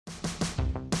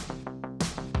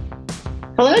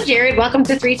Hello, Jared. Welcome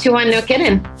to 321 No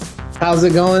Kidding. How's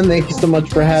it going? Thank you so much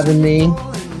for having me.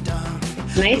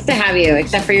 Nice to have you,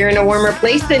 except for you're in a warmer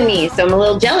place than me, so I'm a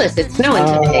little jealous. It's snowing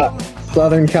today.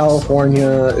 Southern California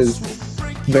is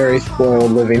very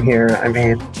spoiled living here. I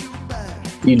mean,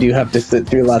 you do have to sit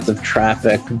through lots of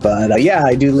traffic, but yeah,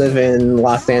 I do live in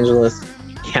Los Angeles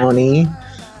County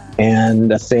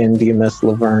and San Dimas,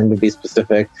 Laverne to be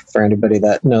specific, for anybody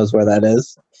that knows where that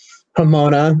is.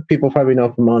 Pomona, people probably know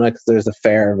Pomona because there's a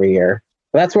fair every year.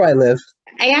 That's where I live.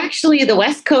 The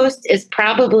West Coast is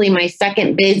probably my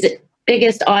second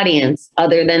biggest audience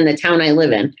other than the town I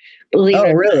live in. Believe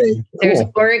it or really? not. There's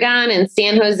Cool. Oregon and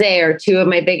San Jose are two of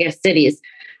my biggest cities.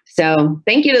 So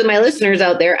thank you to my listeners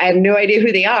out there. I have no idea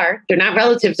who they are. They're not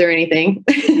relatives or anything.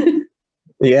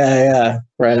 Yeah.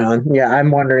 Right on. Yeah,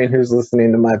 I'm wondering who's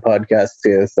listening to my podcast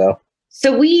too.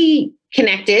 So we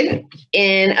connected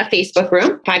in a Facebook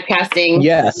room, podcasting.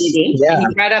 Yes. community, Yeah. and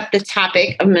you brought up the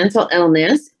topic of mental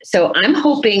illness. So I'm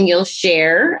hoping you'll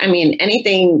share,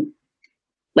 anything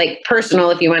like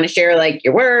personal, if you want to share like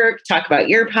your work, talk about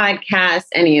your podcast,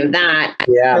 any of that.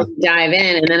 Yeah. We'll dive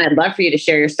in. And then I'd love for you to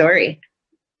share your story.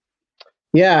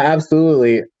 Yeah,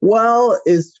 absolutely. Well,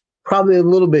 it's probably a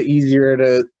little bit easier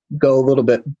to go a little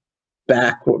bit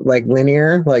back, like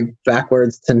linear, like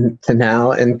backwards to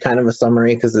now, and kind of a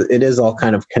summary because it is all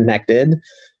kind of connected.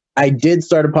 I did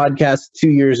start a podcast 2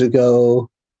 years ago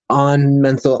on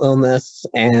mental illness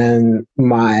and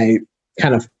my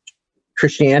kind of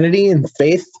Christianity and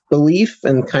faith belief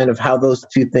and kind of how those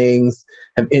two things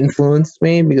have influenced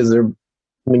me, because they're,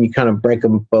 when you kind of break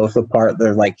them both apart,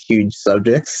 they're like huge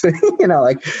subjects.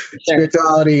 Like Sure.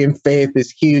 Spirituality and faith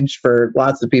is huge for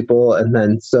lots of people. And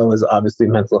then so is obviously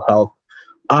mental health.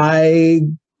 I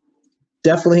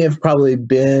definitely have probably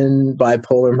been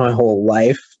bipolar my whole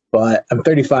life, but I'm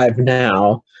 35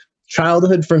 now.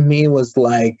 Childhood for me was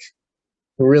like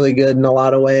really good in a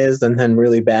lot of ways and then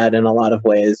really bad in a lot of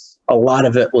ways. A lot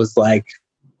of it was like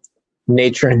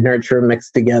nature and nurture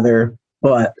mixed together,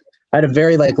 but I had a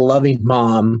very loving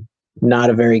mom, not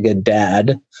a very good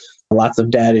dad, lots of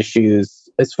dad issues.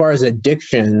 As far as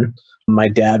addiction, my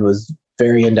dad was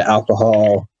very into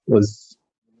alcohol, was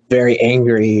very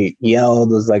angry,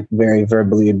 yelled, was like very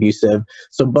verbally abusive.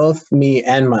 So both me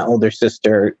and my older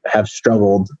sister have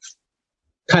struggled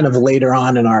kind of later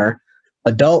on in our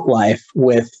adult life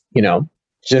with,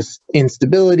 just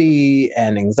instability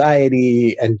and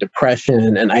anxiety and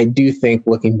depression. And I do think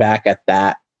looking back at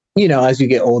that, as you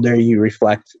get older, you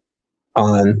reflect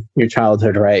on your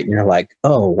childhood, right? And you're like,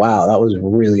 oh, wow, that was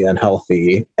really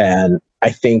unhealthy. And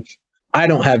I think I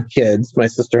don't have kids. My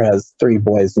sister has 3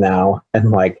 boys now.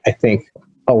 And I think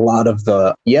a lot of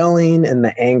the yelling and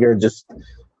the anger just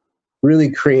really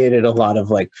created a lot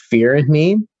of fear in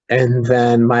me. And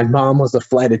then my mom was a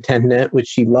flight attendant, which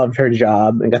she loved her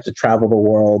job and got to travel the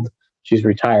world. She's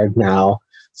retired now.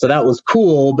 So that was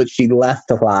cool, but she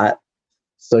left a lot.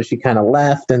 So she kind of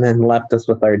left and then left us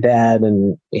with our dad,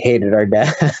 and we hated our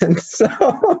dad.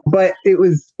 But it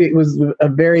was a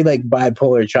very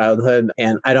bipolar childhood.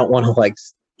 And I don't want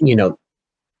to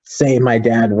say my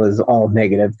dad was all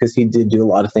negative, because he did do a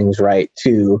lot of things right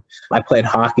too. I played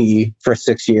hockey for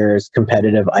 6 years,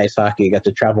 competitive ice hockey, got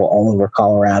to travel all over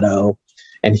Colorado,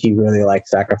 and he really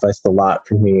sacrificed a lot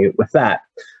for me with that.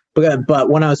 But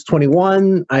when I was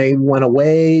 21, I went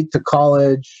away to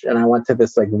college, and I went to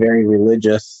this very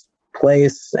religious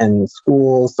place and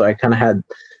school. So I kind of had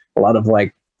a lot of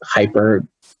hyper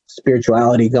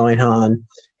spirituality going on.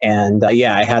 And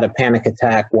I had a panic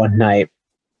attack one night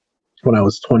when I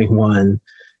was 21.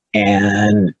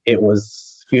 And it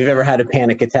was, if you've ever had a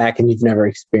panic attack and you've never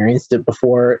experienced it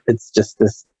before, it's just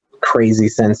this crazy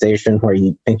sensation where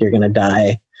you think you're going to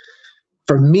die.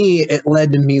 For me, it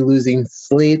led to me losing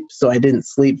sleep. So I didn't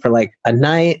sleep for a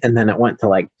night, and then it went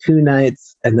to 2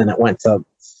 nights, and then it went to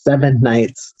 7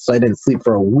 nights. So I didn't sleep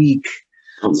for a week.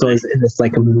 So I was in this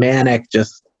manic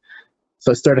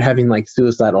so I started having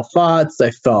suicidal thoughts.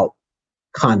 I felt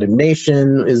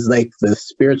condemnation is the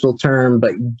spiritual term,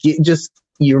 but just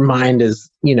your mind is,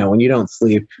 when you don't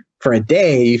sleep for a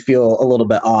day, you feel a little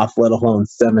bit off, let alone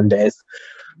 7 days.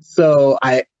 So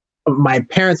my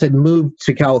parents had moved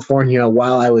to California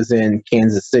while I was in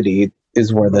Kansas City,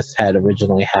 is where this had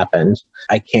originally happened.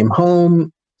 I came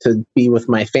home to be with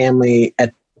my family.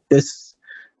 At this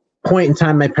point in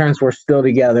time, my parents were still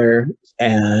together.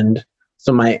 And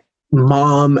so my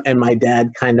mom and my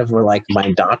dad kind of were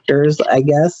my doctors, I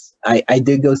guess. I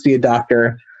did go see a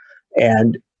doctor,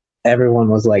 and everyone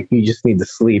was like, you just need to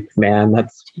sleep, man.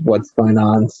 That's what's going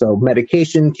on. So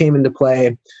medication came into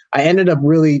play. I ended up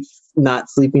really not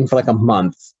sleeping for a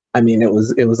month. I mean, it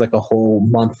was like a whole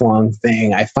month-long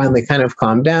thing. I finally kind of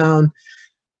calmed down.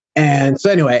 And so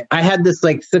anyway, I had this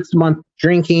like 6-month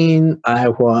drinking. I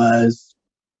was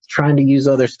trying to use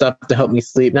other stuff to help me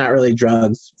sleep, not really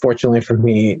drugs. Fortunately for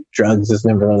me, drugs has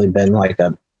never really been like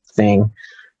a thing.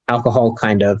 Alcohol,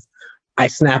 kind of. I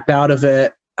snapped out of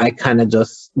it. I kind of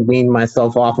just weaned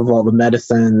myself off of all the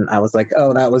medicine. I was like,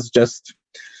 oh, that was just,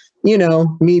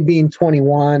 me being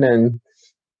 21, and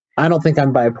I don't think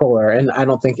I'm bipolar. And I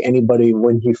don't think anybody,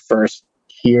 when you first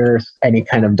hear any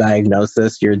kind of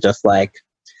diagnosis, you're just like,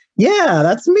 yeah,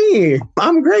 that's me.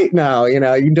 I'm great now.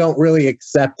 You don't really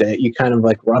accept it. You kind of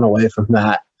like run away from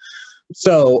that.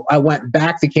 So I went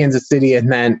back to Kansas City,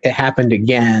 and then it happened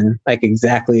again, like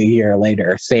exactly a year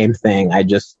later. Same thing. I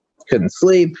just couldn't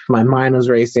sleep. My mind was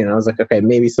racing. I was like, okay,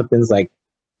 maybe something's like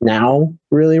now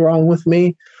really wrong with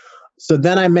me. So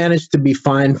then I managed to be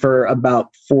fine for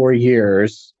about 4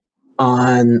 years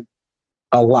on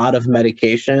a lot of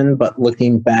medication. But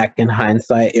looking back in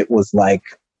hindsight, it was like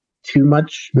too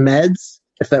much meds,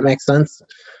 if that makes sense,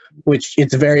 which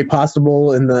it's very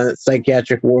possible in the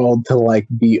psychiatric world to like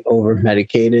be over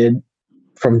medicated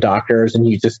from doctors and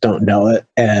you just don't know it.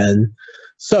 And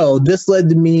so this led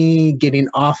to me getting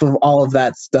off of all of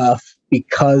that stuff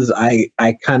because I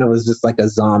kind of was just like a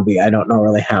zombie. I don't know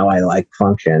really how I like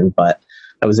function, but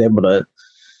I was able to.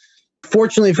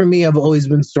 Fortunately for me, I've always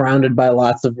been surrounded by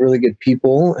lots of really good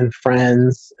people and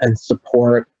friends and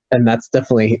support. And that's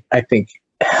definitely, I think,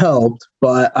 helped.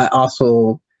 But I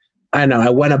also, I know I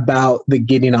went about the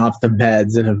getting off the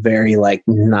meds in a very like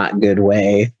not good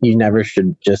way. You never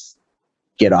should just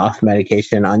get off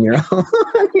medication on your own,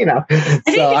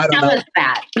 So I don't know. Us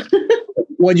that.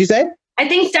 What'd you say? I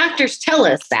think doctors tell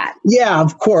us that. Yeah,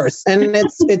 of course. And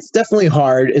it's definitely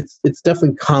hard. It's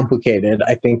definitely complicated,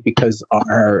 I think, because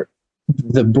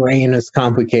the brain is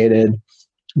complicated.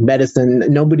 Medicine,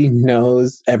 nobody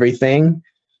knows everything.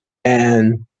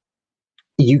 And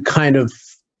you kind of,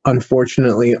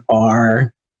 unfortunately,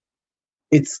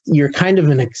 you're kind of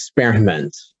an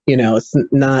experiment. It's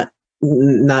not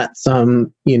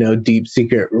some, deep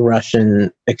secret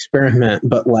Russian experiment,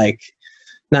 but like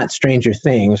not Stranger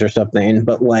Things or something,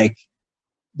 but like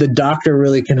the doctor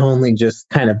really can only just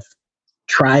kind of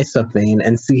try something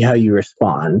and see how you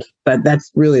respond.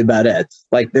 That's really about it.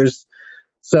 Like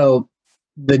so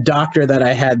the doctor that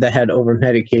I had that had over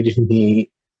medicated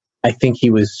me, I think he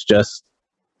was just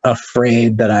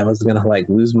afraid that I was going to like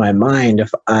lose my mind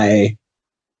if I,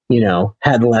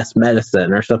 had less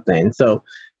medicine or something. So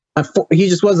he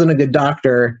just wasn't a good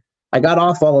doctor. I got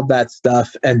off all of that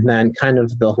stuff, and then kind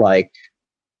of the like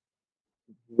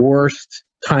worst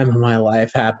time of my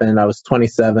life happened. I was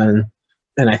 27,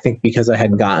 and I think because I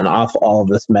had gotten off all of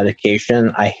this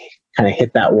medication, I kind of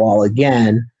hit that wall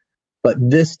again. But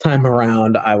this time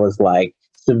around, I was like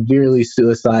severely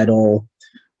suicidal,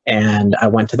 and I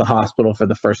went to the hospital for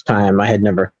the first time. I had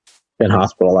never been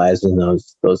hospitalized in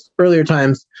those earlier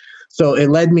times. So it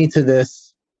led me to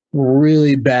this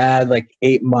really bad, like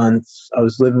 8 months. I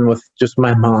was living with just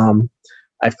my mom.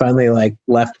 I finally like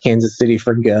left Kansas City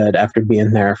for good after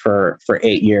being there for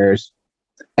 8 years.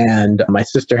 And my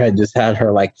sister had just had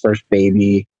her like first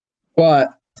baby.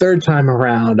 But third time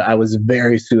around, I was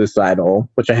very suicidal,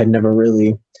 which I had never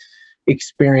really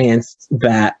experienced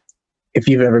that. If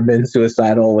you've ever been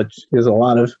suicidal, which there's a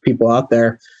lot of people out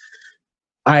there,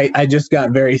 I just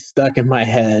got very stuck in my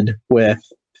head with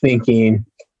thinking,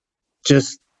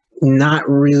 just not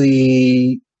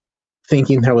really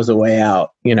thinking there was a way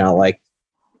out, like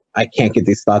I can't get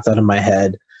these thoughts out of my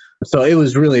head. So it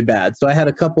was really bad. So I had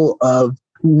a couple of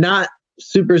not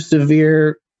super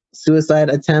severe suicide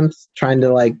attempts, trying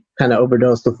to like kind of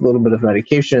overdose with a little bit of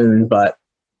medication. But,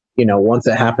 once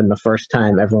it happened the first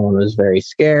time, everyone was very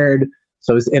scared.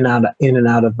 So I was in and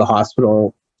out of the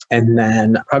hospital. And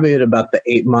then probably at about the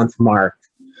 8-month mark,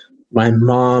 my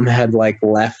mom had like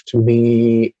left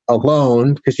me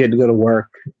alone because she had to go to work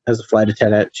as a flight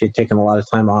attendant. She had taken a lot of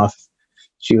time off.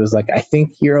 She was like, I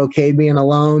think you're okay being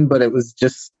alone, but it was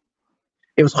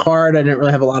hard. I didn't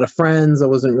really have a lot of friends. I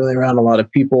wasn't really around a lot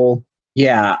of people.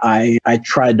 Yeah, I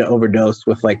tried to overdose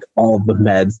with like all of the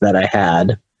meds that I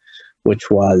had,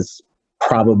 which was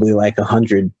probably like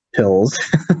 100 pills.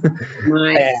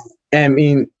 Nice. I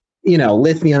mean,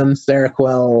 lithium,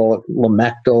 Seroquel,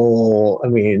 Lamictal. I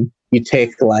mean, you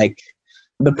take like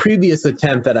the previous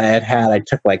attempt that I had, I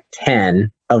took like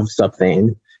 10 of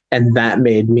something, and that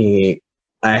made me,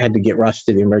 I had to get rushed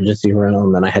to the emergency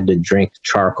room, and I had to drink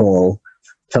charcoal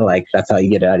to like, that's how you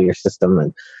get it out of your system.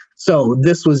 And so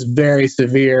this was very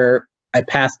severe. I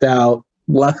passed out.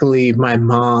 Luckily,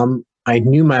 I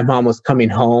knew my mom was coming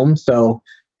home. So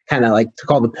kind of like took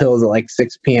all the pills at like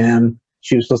 6 p.m.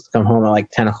 She was supposed to come home at like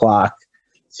 10 o'clock.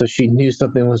 So she knew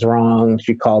something was wrong.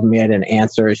 She called me. I didn't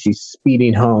answer. She's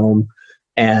speeding home.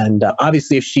 And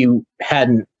obviously, if she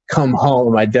hadn't come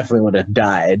home, I definitely would have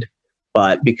died.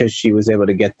 But because she was able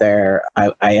to get there,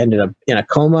 I ended up in a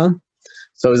coma.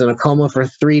 So I was in a coma for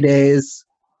 3 days,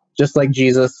 just like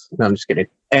Jesus. No, I'm just kidding.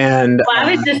 And well,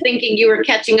 I was just thinking you were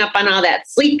catching up on all that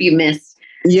sleep you missed.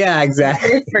 Yeah, exactly.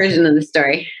 This version of the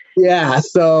story. Yeah,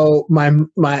 so I'm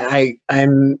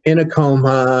in a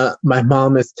coma. My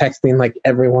mom is texting like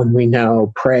everyone we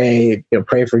know, pray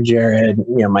for Jared.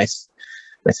 My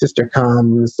sister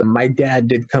comes. My dad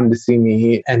did come to see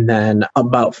me, and then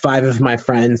about 5 of my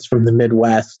friends from the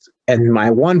Midwest, and my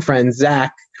one friend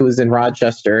Zach, who was in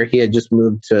Rochester. He had just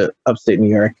moved to upstate New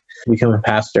York, become a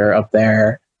pastor up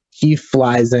there. He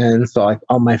flies in, so like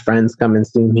all my friends come and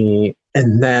see me,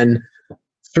 and then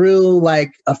through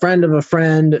like a friend of a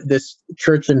friend, this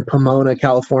church in Pomona,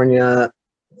 California,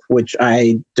 which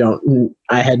I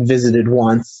had visited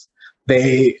once.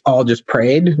 They all just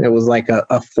prayed. It was like a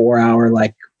 4-hour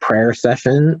like prayer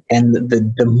session. And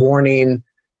the morning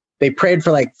they prayed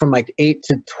for like from like 8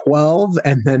 to 12.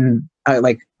 And then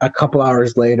like a couple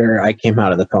hours later, I came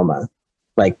out of the coma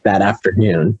like that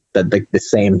afternoon, the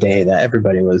same day that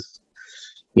everybody was,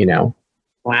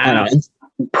 wow,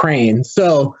 praying.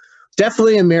 So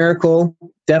definitely a miracle.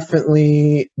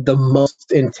 Definitely the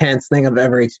most intense thing I've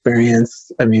ever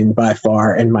experienced. I mean, by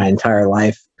far in my entire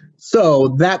life. So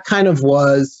that kind of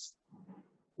was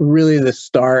really the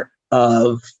start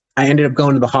of, I ended up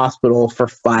going to the hospital for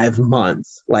 5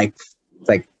 months, like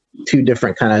 2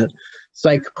 different kind of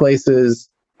psych places.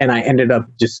 And I ended up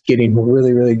just getting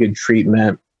really, really good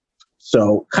treatment.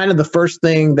 So kind of the first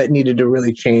thing that needed to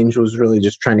really change was really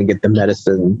just trying to get the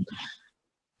medicine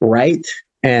right.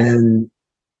 And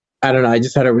I don't know, I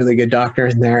just had a really good doctor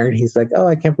in there, and he's like, oh,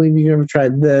 I can't believe you ever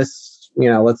tried this.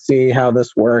 Let's see how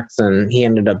this works. And he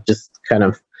ended up just kind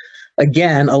of,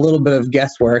 again, a little bit of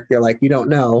guesswork. They're like, you don't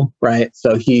know, right?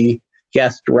 So he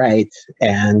guessed right.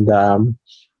 And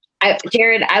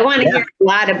Jared, I want to hear a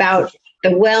lot about the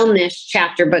wellness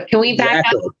chapter, but can we back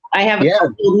up? I have a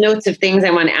couple notes of things I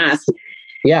want to ask.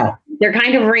 Yeah. They're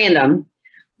kind of random.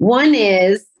 One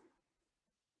is,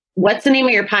 what's the name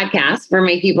of your podcast for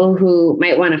my people who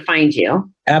might want to find you?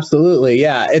 Absolutely.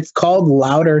 Yeah. It's called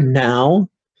Louder Now,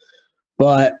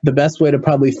 but the best way to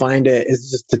probably find it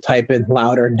is just to type in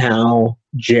Louder Now,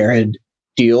 Jared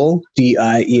Diehl,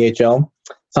 Diehl.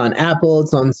 It's on Apple.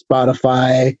 It's on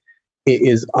Spotify. It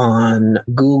is on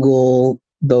Google.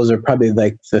 Those are probably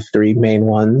like the 3 main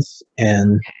ones.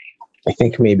 And I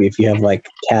think maybe if you have like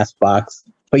Castbox,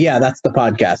 but yeah, that's the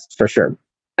podcast for sure.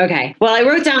 Okay. Well, I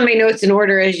wrote down my notes in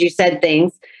order as you said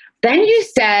things. Then you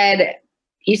said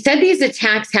these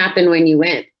attacks happened when you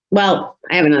went. Well,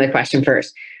 I have another question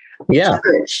first. Yeah.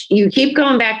 Church. You keep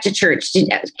going back to church.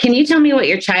 Can you tell me what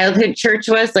your childhood church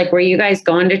was? Like, were you guys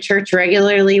going to church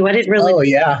regularly? What did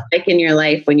really like in your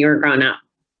life when you were growing up?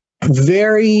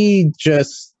 Very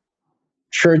just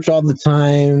church all the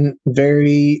time,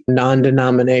 very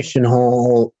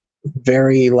non-denominational,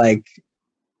 very like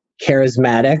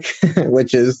charismatic,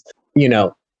 which is,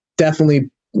 definitely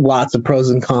lots of pros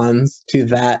and cons to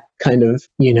that kind of,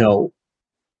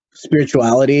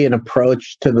 spirituality and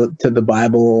approach to the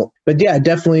Bible. But yeah,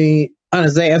 definitely,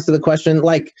 as I answer the question,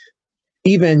 like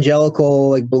evangelical,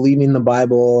 like believing the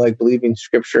Bible, like believing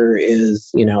scripture is,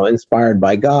 inspired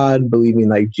by God, believing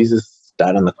like Jesus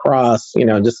died on the cross,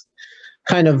 just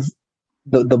kind of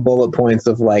the bullet points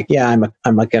of like, yeah,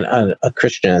 I'm like a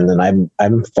Christian, and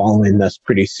I'm following this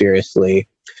pretty seriously.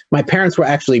 My parents were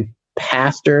actually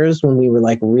pastors when we were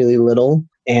like really little,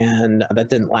 and that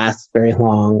didn't last very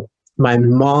long. My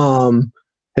mom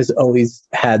has always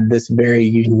had this very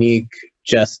unique,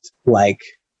 just like,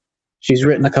 she's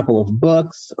written a couple of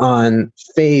books on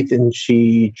faith, and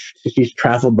she's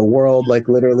traveled the world, like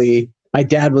literally. My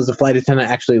dad was a flight attendant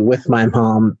actually with my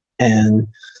mom, and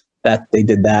that they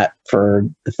did that for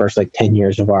the first like 10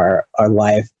 years of our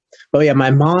life. But yeah,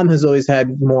 my mom has always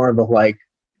had more of a like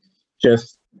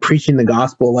just preaching the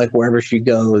gospel like wherever she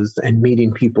goes and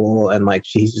meeting people, and like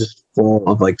she's just full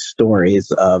of like stories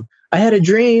of, I had a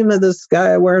dream that this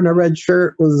guy wearing a red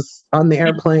shirt was on the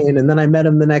airplane, and then I met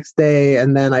him the next day,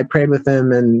 and then I prayed with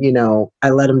him, and I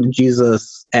led him to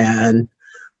Jesus. And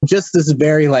just this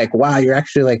very like, wow, you're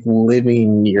actually like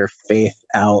living your faith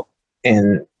out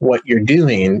in what you're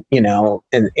doing,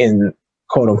 in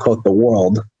quote unquote the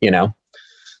world,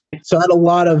 So I had a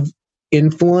lot of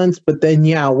influence. But then,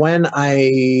 yeah, when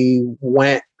I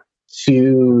went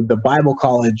to the Bible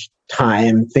college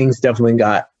time, things definitely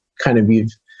got kind of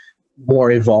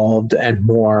more evolved and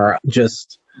more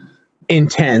just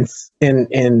intense.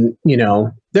 And, you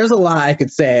know, there's a lot I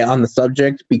could say on the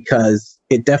subject because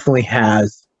it definitely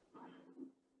has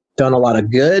done a lot of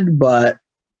good, but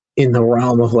in the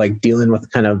realm of like dealing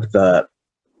with kind of the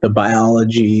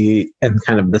biology and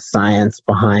kind of the science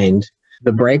behind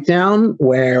the breakdown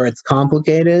where it's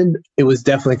complicated, it was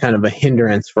definitely kind of a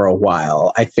hindrance for a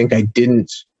while. I think I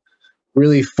didn't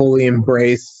really fully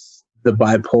embrace the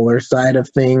bipolar side of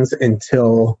things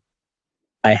until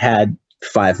I had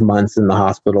 5 months in the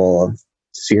hospital of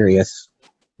serious,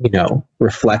 you know,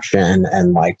 reflection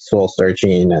and like soul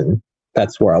searching. And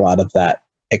that's where a lot of that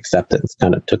acceptance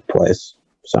kind of took place.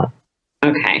 So.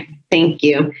 Okay. Thank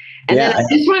you. And then I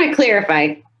just want to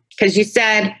clarify, because you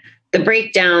said the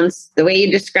breakdowns, the way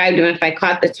you described them, if I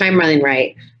caught the timeline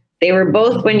right, they were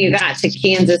both when you got to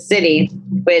Kansas City,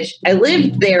 which I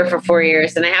lived there for 4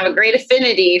 years and I have a great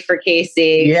affinity for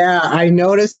KC. Yeah, I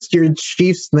noticed your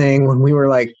Chiefs thing when we were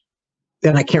like,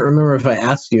 and I can't remember if I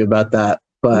asked you about that,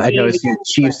 but I noticed your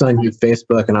Chiefs on your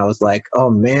Facebook and I was like,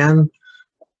 oh man,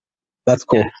 that's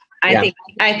cool. Yeah.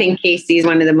 I think KC is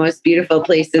one of the most beautiful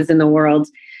places in the world.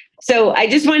 So I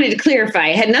just wanted to clarify,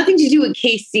 it had nothing to do with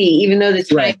KC, even though the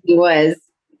time was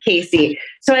KC.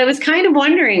 So I was kind of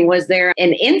wondering, was there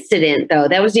an incident though?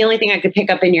 That was the only thing I could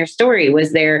pick up in your story.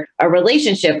 Was there a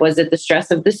relationship? Was it the stress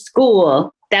of the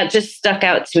school? That just stuck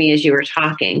out to me as you were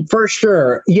talking. For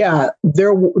sure. Yeah,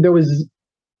 there was,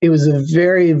 it was a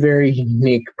very, very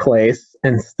unique place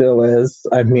and still is.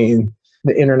 I mean,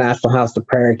 the International House of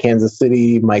Prayer, Kansas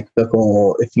City, Mike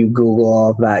Bickle, if you Google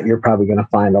all of that, you're probably going to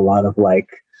find a lot of like,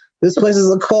 this place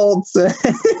is a cult,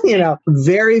 you know,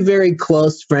 very, very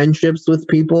close friendships with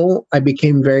people. I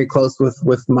became very close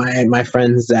with my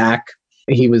friend, Zach.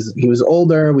 He was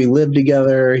older. We lived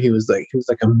together. He was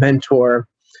like a mentor.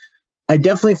 I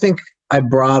definitely think I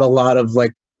brought a lot of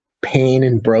like pain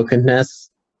and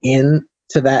brokenness into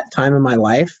that time in my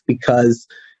life because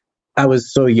I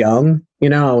was so young. You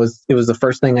know, it was the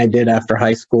first thing I did after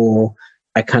high school.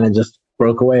 I kind of just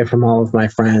broke away from all of my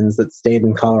friends that stayed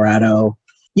in Colorado.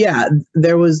 Yeah,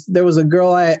 there was a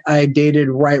girl I dated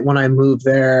right when I moved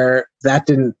there. That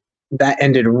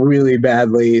ended really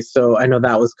badly. So I know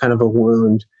that was kind of a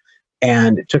wound.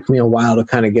 And it took me a while to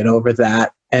kind of get over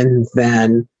that. And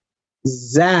then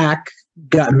Zach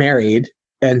got married.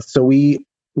 And so we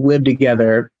lived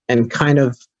together, and kind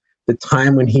of the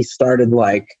time when he started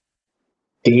like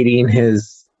dating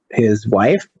his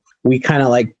wife, we kind of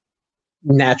like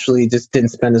naturally just didn't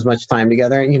spend as much time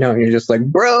together. You know, you're just like,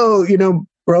 bro, you know,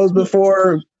 bros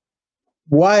before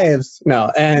wives.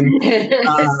 No. And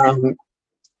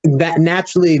that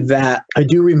naturally, that I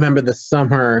do remember the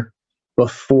summer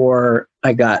before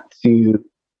I got to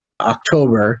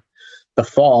October, the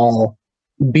fall,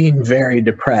 being very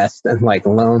depressed and like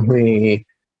lonely.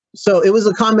 So it was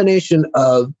a combination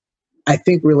of, I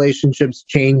think, relationships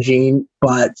changing,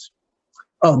 but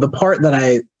the part that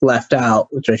I left out,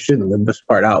 which I shouldn't leave this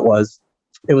part out, was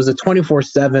it was a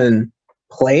 24/7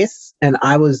 place and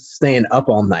I was staying up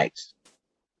all night.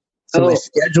 So my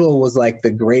schedule was like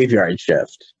the graveyard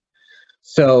shift.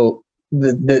 So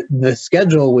the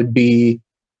schedule would be,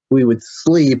 we would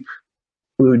sleep,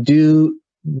 we would do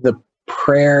the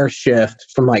prayer shift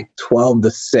from like 12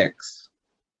 to 6.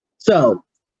 So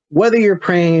whether you're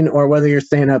praying or whether you're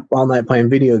staying up all night playing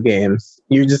video games,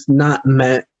 you're just not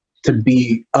meant to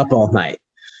be up all night.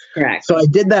 Correct. So I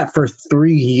did that for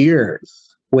 3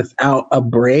 years without a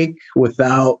break,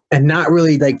 and not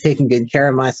really like taking good care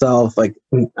of myself, like,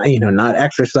 you know, not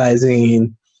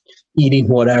exercising, eating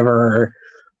whatever.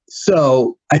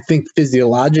 So I think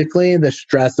physiologically, the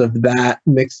stress of that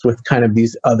mixed with kind of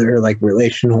these other like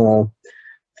relational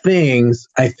things,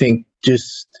 I think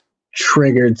just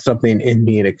triggered something in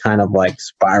me to kind of like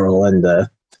spiral into.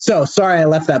 So sorry, I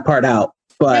left that part out,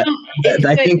 but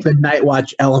I think the night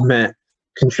watch element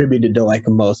contributed to like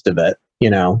most of it, you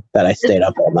know, that I stayed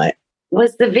up all night.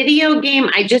 Was the video game,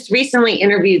 I just recently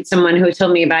interviewed someone who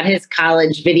told me about his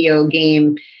college video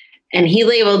game and he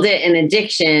labeled it an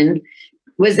addiction.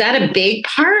 Was that a big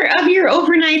part of your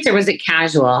overnights or was it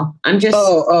casual? I'm just.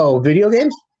 Oh, video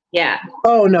games? Yeah.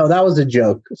 Oh no, that was a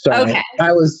joke. Sorry. Okay.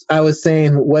 I was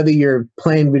saying whether you're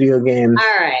playing video games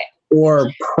all right, or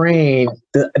praying,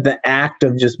 the act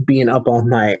of just being up all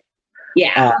night.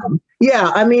 Yeah.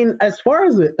 Yeah. I mean, as far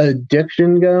as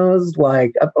addiction goes,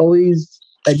 like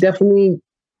I definitely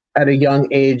at a young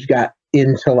age got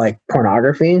into like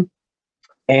pornography.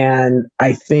 And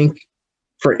I think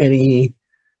for any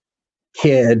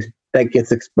kid that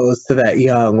gets exposed to that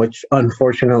young, which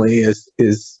unfortunately is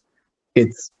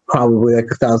it's probably like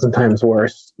 1,000 times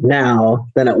worse now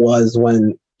than it was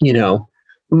when, you know,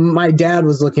 my dad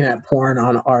was looking at porn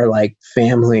on our like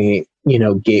family,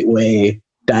 gateway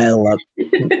dial-up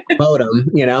modem,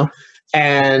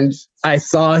 and I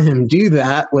saw him do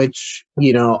that, which,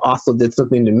 also did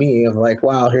something to me of like,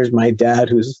 wow, here's my dad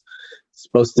who's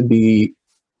supposed to be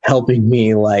helping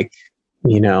me, like,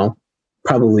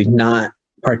 probably not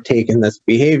partake in this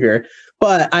behavior.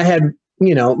 But I had,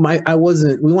 we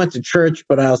went to church,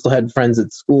 but I also had friends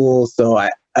at school. So I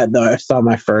saw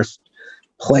my first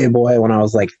Playboy when I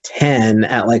was like 10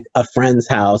 at like a friend's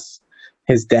house.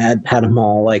 His dad had them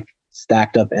all like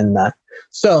stacked up in that.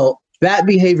 So that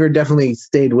behavior definitely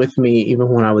stayed with me even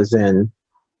when I was in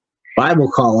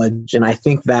Bible college. And I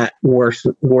think that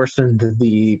worsened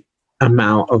the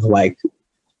amount of like,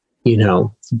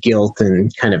 guilt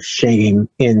and kind of shame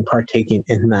in partaking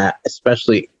in that,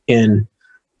 especially in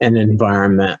an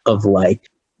environment of like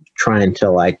trying to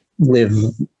like live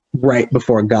right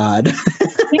before God.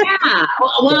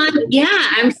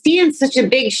 I'm seeing such a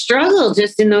big struggle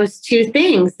just in those two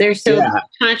things. They're so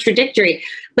contradictory.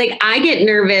 Like I get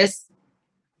nervous,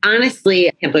 honestly,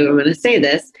 I can't believe I'm going to say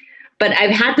this, but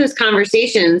I've had those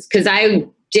conversations because I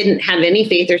didn't have any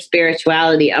faith or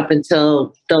spirituality up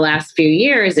until the last few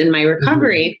years in my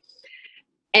recovery.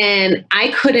 Mm-hmm. And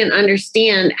I couldn't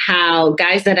understand how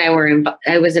guys that I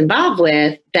was involved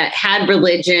with that had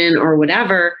religion or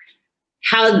whatever,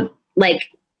 how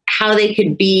they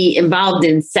could be involved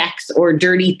in sex or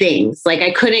dirty things. Like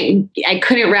I couldn't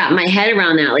wrap my head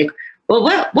around that. Like, well,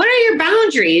 what are your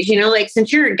boundaries? Like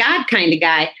since you're a God kind of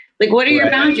guy, like what are your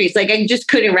boundaries? Like I just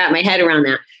couldn't wrap my head around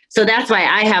that. So that's why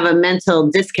I have a mental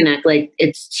disconnect. Like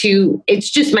it's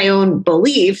just my own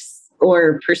beliefs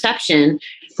or perception.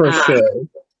 For sure.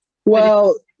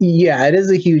 Well, yeah, it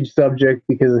is a huge subject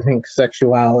because I think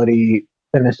sexuality,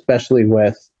 and especially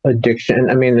with addiction,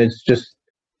 I mean, it's just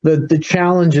the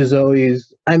challenge is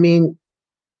always, I mean,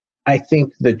 I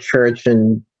think the church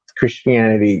and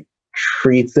Christianity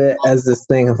treats it as this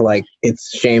thing of like, it's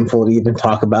shameful to even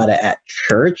talk about it at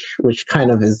church, which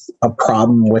kind of is a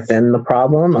problem within the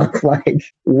problem of like,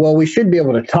 well, we should be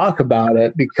able to talk about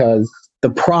it because the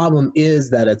problem is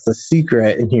that it's a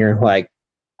secret. And you're like,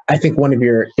 I think one of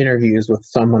your interviews with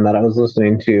someone that I was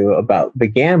listening to about the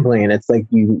gambling, it's like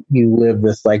you live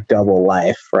this like double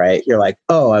life, right? You're like,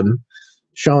 oh, I'm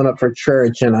showing up for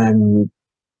church and I'm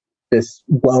this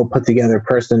well put together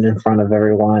person in front of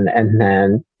everyone. And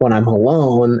then when I'm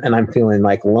alone and I'm feeling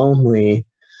like lonely,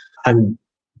 I'm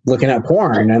looking at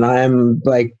porn and I'm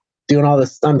like doing all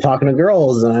this. I'm talking to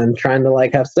girls and I'm trying to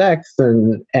like have sex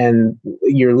and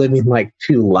you're living like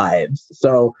two lives.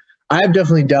 So I've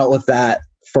definitely dealt with that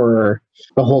for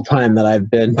the whole time that I've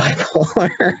been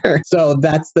bipolar. So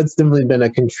that's definitely been a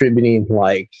contributing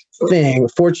like thing.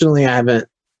 Fortunately, I haven't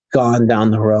gone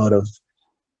down the road of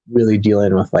really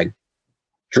dealing with like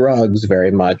drugs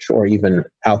very much or even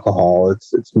alcohol.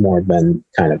 It's more been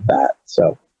kind of that.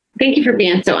 So thank you for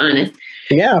being so honest.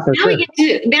 Yeah, for sure.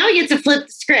 Now we get to flip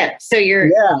the script. So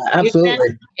absolutely you've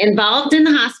been involved in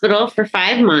the hospital for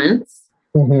 5 months.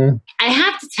 Mm-hmm. I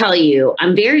have to tell you,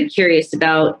 I'm very curious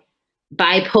about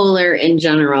bipolar in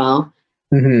general.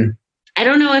 Mm-hmm. I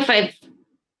don't know if I've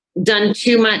done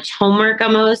too much homework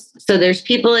almost. So there's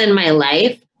people in my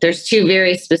life. There's two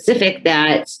very specific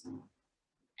that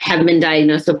have been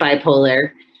diagnosed with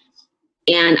bipolar.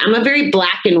 And I'm a very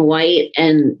black and white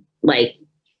and like,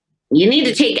 you need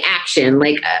to take action,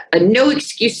 like a no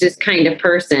excuses kind of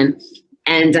person.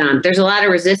 And there's a lot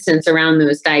of resistance around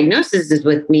those diagnoses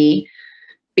with me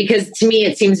because to me,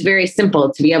 it seems very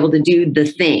simple to be able to do the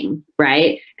thing,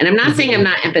 right? And I'm not saying I'm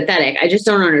not empathetic. I just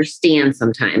don't understand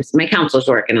sometimes. My counselor's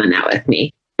working on that with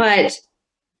me. But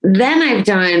then I've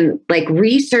done like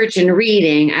research and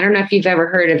reading. I don't know if you've ever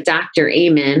heard of Dr.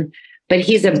 Amen, but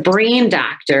he's a brain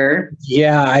doctor.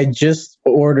 Yeah, I just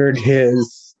ordered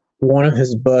one of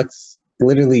his books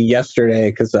literally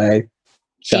yesterday because I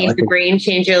Change Your Brain,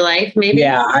 Change Your Life, maybe?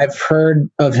 Yeah, I've heard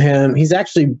of him. He's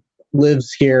actually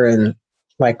lives here in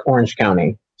like Orange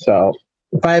County. So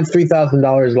if I have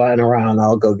 $3,000 lying around,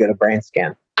 I'll go get a brain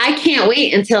scan. I can't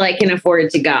wait until I can afford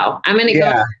to go. I'm going to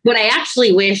go. What I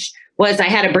actually wish was I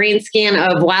had a brain scan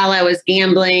of while I was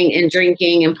gambling and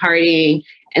drinking and partying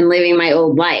and living my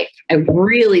old life. I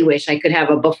really wish I could have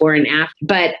a before and after,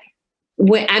 but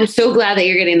I'm so glad that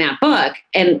you're getting that book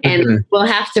and we'll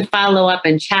have to follow up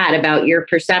and chat about your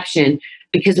perception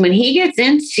because when he gets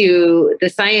into the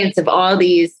science of all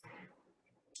these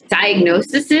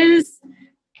diagnoses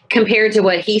compared to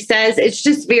what he says, it's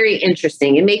just very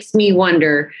interesting. It makes me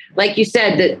wonder, like you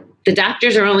said, that the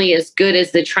doctors are only as good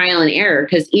as the trial and error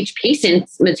because each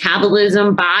patient's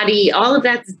metabolism, body, all of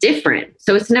that's different.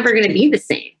 So it's never going to be the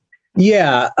same.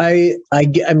 Yeah, I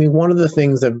mean, one of the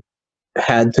things I've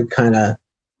had to kind of,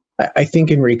 I think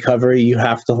in recovery, you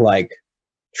have to like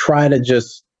try to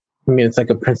just, I mean, it's like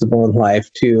a principle in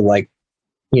life too, like,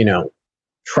 you know,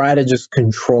 try to just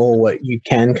control what you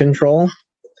can control,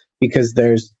 because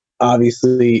there's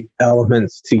obviously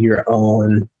elements to your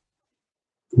own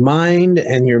mind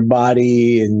and your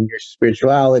body and your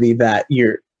spirituality that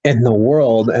you're in the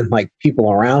world and like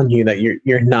people around you that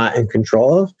you're not in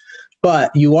control of,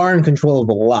 but you are in control of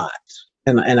a lot.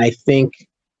 And I think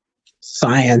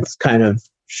science kind of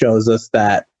shows us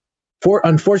that. For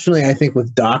unfortunately, I think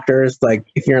with doctors, like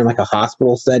if you're in like a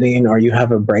hospital setting or you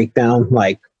have a breakdown,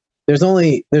 like there's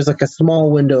like a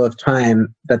small window of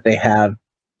time that they have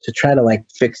to try to like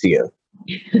fix you.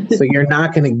 So you're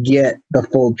not going to get the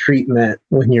full treatment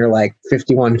when you're like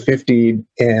 5150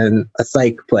 in a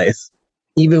psych place.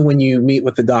 Even when you meet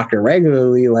with the doctor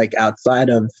regularly, like outside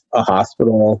of a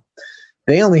hospital,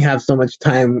 they only have so much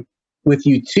time with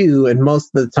you too. And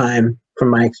most of the time, from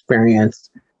my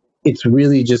experience, it's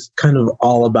really just kind of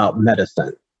all about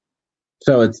medicine.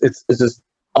 So it's just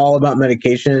all about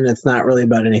medication. It's not really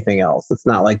about anything else. It's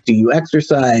not like, do you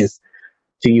exercise?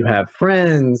 Do you have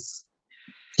friends?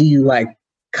 Do you like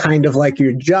kind of like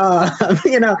your job?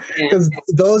 Because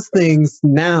those things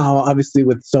now, obviously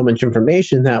with so much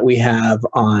information that we have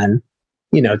on,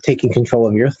 taking control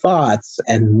of your thoughts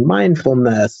and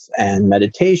mindfulness and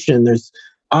meditation, there's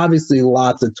obviously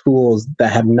lots of tools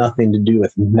that have nothing to do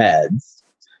with meds.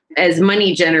 As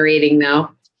money generating though.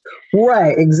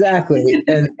 Right, exactly.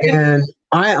 and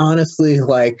I honestly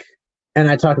and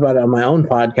I talk about it on my own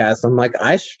podcast, I'm like,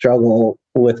 I struggle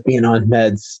with being on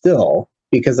meds still,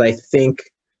 because I think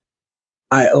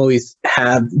I always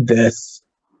have this,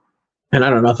 and I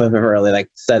don't know if I've ever really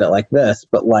said it like this,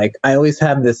 but I always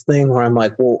have this thing where I'm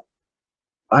like, well,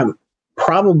 I'm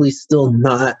probably still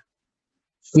not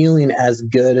feeling as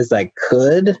good as I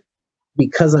could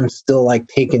because I'm still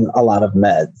taking a lot of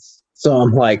meds. So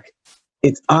I'm like,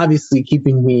 it's obviously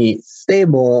keeping me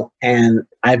stable, and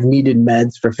I've needed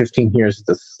meds for 15 years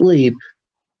to sleep,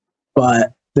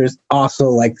 but there's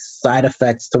also side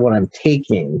effects to what I'm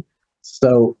taking.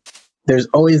 So there's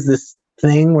always this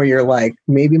thing where you're like,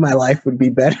 maybe my life would be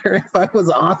better if I was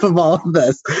off of all of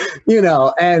this,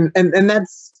 and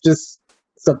that's just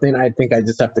something I think I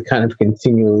just have to kind of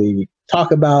continually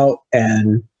talk about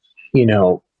and,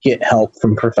 get help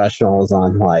from professionals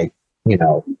on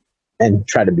and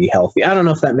try to be healthy. I don't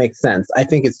know if that makes sense. I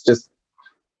think it's just,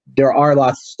 there are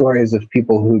lots of stories of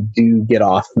people who do get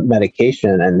off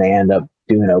medication and they end up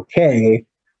doing okay,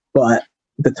 but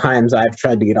the times I've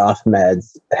tried to get off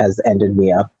meds has ended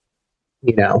me up,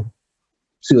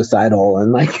 suicidal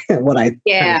and what I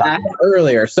kind of talked about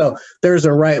earlier. So there's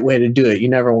a right way to do it. You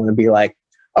never want to be like,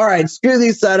 all right, screw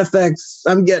these side effects,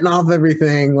 I'm getting off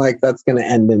everything. That's going to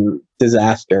end in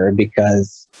disaster,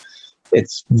 because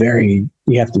it's you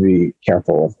have to be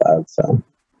careful with that. So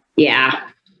yeah,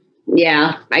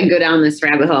 I go down this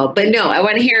rabbit hole, but no, I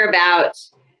want to hear about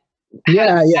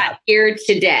how you got here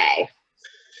today.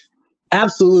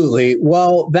 Absolutely.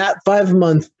 Well, that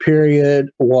 5-month period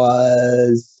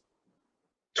was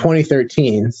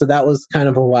 2013. So that was kind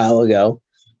of a while ago.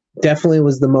 Definitely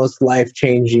was the most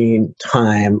life-changing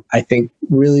time. I think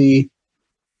really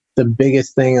the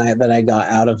biggest thing that I got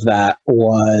out of that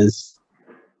was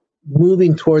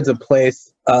moving towards a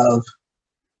place of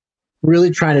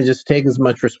really trying to just take as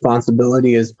much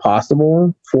responsibility as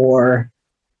possible for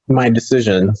my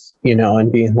decisions,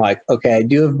 and being like, okay, I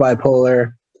do have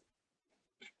bipolar.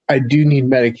 I do need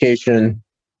medication,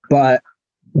 but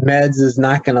meds is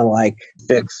not going to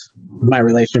fix my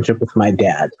relationship with my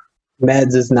dad.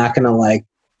 Meds is not going to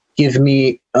give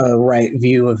me a right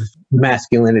view of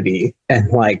masculinity and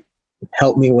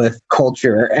help me with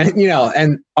culture and,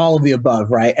 and all of the above,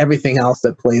 right? Everything else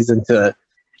that plays into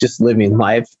just living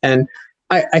life. And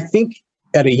I think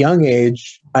at a young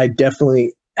age, I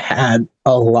definitely had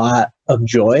a lot of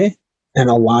joy and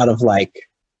a lot of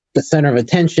the center of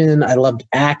attention. I loved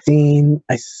acting.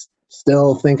 I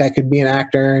still think I could be an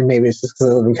actor, and maybe it's just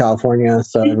because I live in California,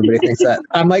 so everybody thinks that.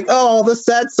 I'm like, oh, the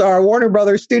sets are Warner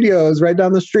Brothers Studios right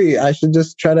down the street. I should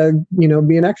just try to,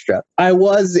 be an extra. I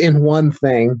was in one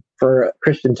thing for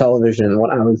Christian television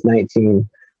when I was 19.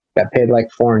 Got paid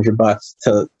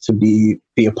 $400 to be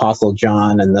the Apostle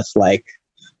John in this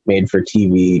made for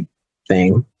TV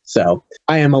thing. So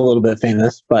I am a little bit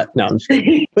famous, but no, I'm just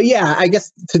kidding. But yeah, I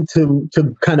guess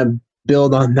to kind of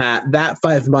build on that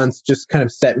 5 months just kind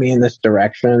of set me in this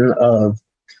direction of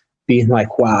being wow,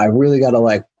 I really got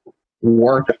to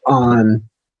work on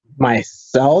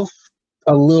myself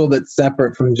a little bit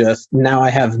separate from just now I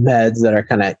have meds that are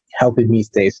kind of helping me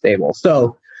stay stable.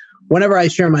 So whenever I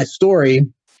share my story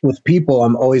with people,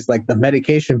 I'm always like, the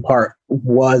medication part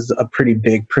was a pretty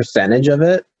big percentage of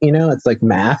it. You know, it's like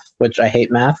math, which I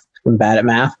hate math. I'm bad at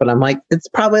math, but I'm like, it's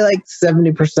probably like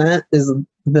 70% is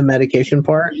the medication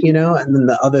part, you know, and then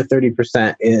the other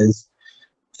 30% is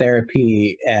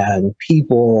therapy and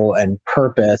people and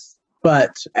purpose.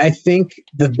 But I think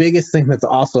the biggest thing that's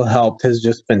also helped has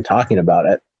just been talking about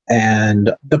it.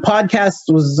 And the podcast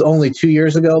was only 2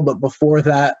 years ago, but before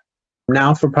that,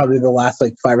 now for probably the last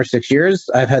like 5 or 6 years,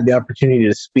 I've had the opportunity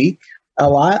to speak a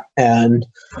lot. And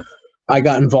I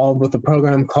got involved with a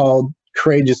program called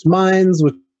Courageous Minds,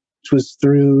 which was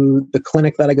through the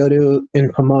clinic that I go to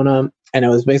in Pomona. And it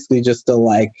was basically just a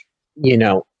like, you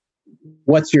know,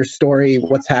 what's your story?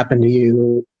 What's happened to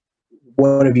you?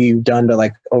 What have you done to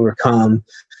like overcome?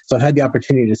 So I've had the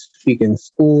opportunity to speak in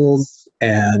schools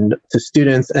and to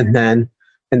students. And then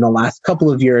in the last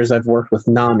couple of years, I've worked with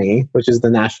NAMI, which is the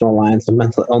National Alliance of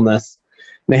Mental Illness.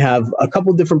 They have a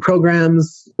couple different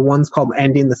programs. One's called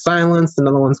Ending the Silence.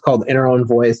 Another one's called In Our Own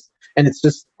Voice. And it's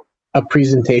just a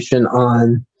presentation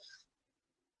on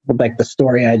like the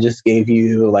story I just gave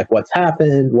you, like what's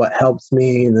happened, what helps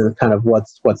me, and then kind of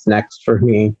what's next for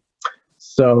me.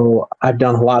 So I've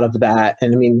done a lot of that.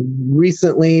 And I mean,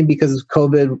 recently, because of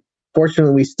COVID,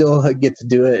 fortunately, we still get to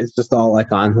do it. It's just all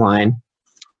like online.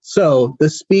 So the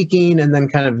speaking and then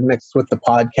kind of mixed with the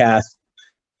podcast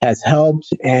has helped.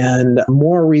 And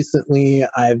more recently,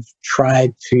 I've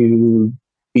tried to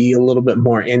be a little bit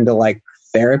more into like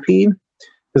therapy,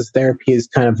 because therapy is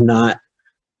kind of not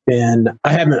been,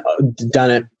 I haven't done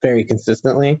it very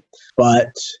consistently,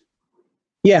 but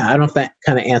yeah, I don't know if that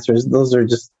kind of answers. Those are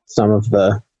just some of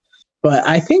but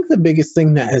I think the biggest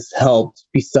thing that has helped,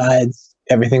 besides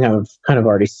everything I've kind of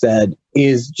already said,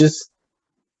 is just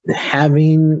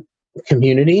having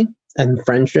community and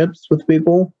friendships with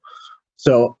people.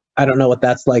 So I don't know what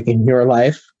that's like in your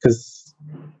life, because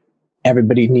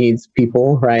everybody needs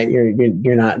people, right?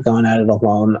 You're not going at it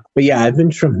alone. But yeah, I've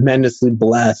been tremendously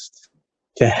blessed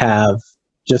to have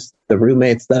just the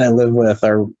roommates that I live with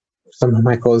are some of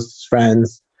my closest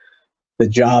friends. The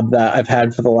job that I've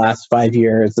had for the last 5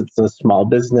 years, it's a small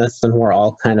business, and we're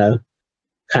all kind of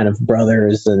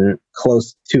brothers and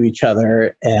close to each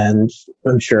other. And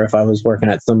I'm sure if I was working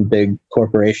at some big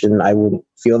corporation, I wouldn't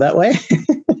feel that way.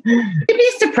 You'd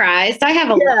be surprised. I have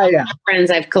a lot of friends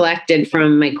I've collected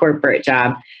from my corporate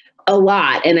job, a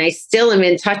lot. And I still am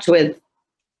in touch with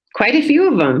quite a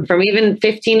few of them from even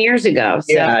 15 years ago.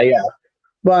 So. Yeah.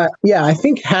 But yeah, I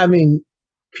think having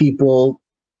people,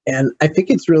 and I think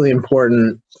it's really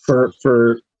important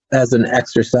for as an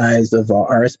exercise of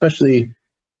our, especially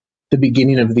the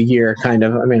beginning of the year, kind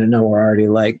of. I mean, I know we're already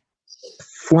like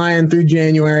flying through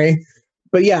January,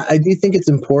 but yeah, I do think it's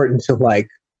important to like,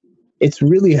 it's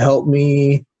really helped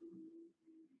me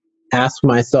ask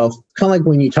myself, kind of like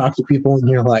when you talk to people and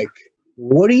you're like,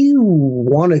 what do you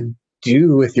want to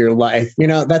do with your life? You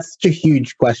know, that's such a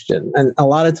huge question. And a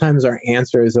lot of times our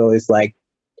answer is always like,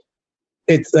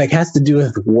 it's like has to do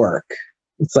with work.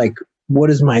 It's like, what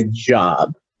is my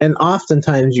job? And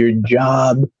oftentimes your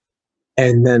job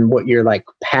and then what you're like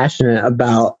passionate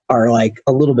about are like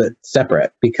a little bit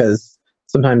separate, because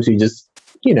sometimes you just,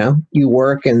 you know, you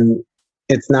work and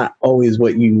it's not always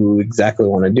what you exactly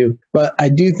want to do. But I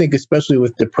do think, especially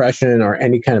with depression or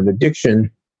any kind of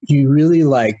addiction, you really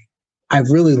like, I've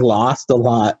really lost a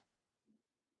lot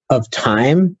of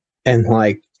time and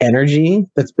like energy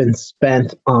that's been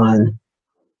spent on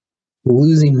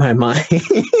losing my mind,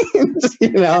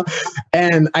 you know?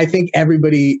 And I think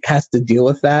everybody has to deal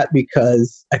with that,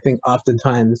 because I think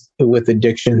oftentimes with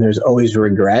addiction, there's always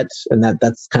regret. And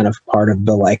that's kind of part of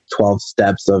the like 12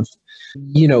 steps of,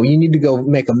 you know, you need to go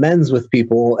make amends with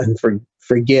people and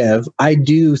forgive. I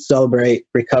do celebrate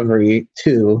recovery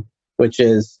too, which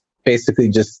is basically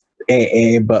just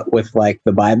AA, but with like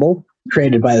the Bible,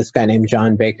 created by this guy named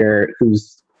John Baker,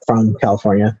 who's from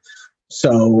California.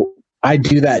 So I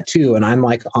do that too. And I'm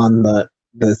like on the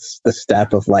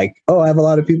step of like, oh, I have a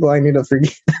lot of people I need to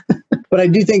forgive. But I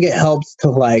do think it helps to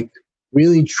like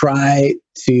really try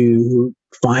to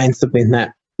find something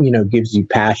that, you know, gives you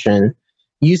passion.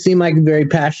 You seem like a very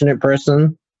passionate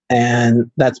person, and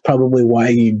that's probably why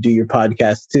you do your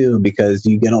podcast too, because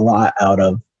you get a lot out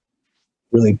of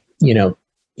really, you know,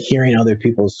 hearing other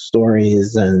people's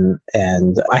stories. And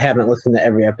I haven't listened to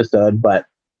every episode, but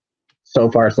so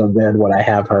far so good what I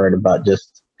have heard about,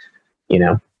 just, you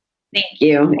know. Thank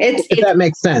you. If that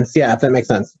makes sense. Yeah, if that makes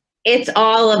sense. It's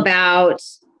all about,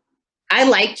 I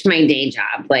liked my day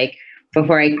job. Like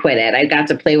before I quit it, I got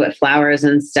to play with flowers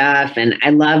and stuff. And I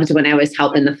loved when I was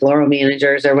helping the floral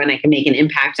managers or when I could make an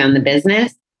impact on the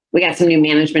business. we got some new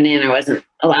management in. I wasn't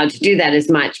allowed to do that as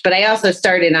much, but I also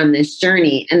started on this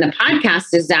journey, and the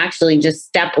podcast is actually just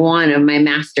step one of my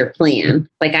master plan.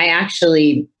 Like, I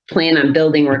actually plan on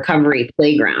building recovery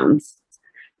playgrounds.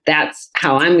 That's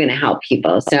how I'm going to help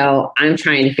people. So I'm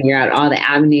trying to figure out all the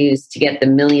avenues to get the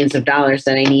millions of dollars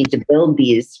that I need to build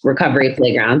these recovery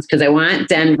playgrounds. Because I want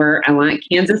Denver, I want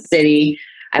Kansas City,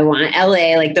 I want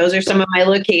LA. Like, those are some of my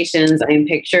locations. I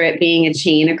picture it being a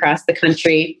chain across the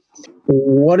country.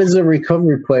 What is a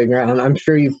recovery playground? I'm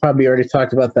sure you've probably already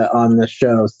talked about that on the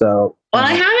show. So, well,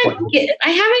 I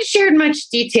haven't shared much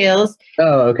details.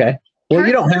 Oh, okay. Well,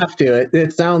 you don't have to.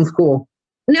 It sounds cool.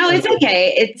 No, it's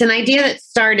okay. It's an idea that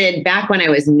started back when I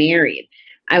was married.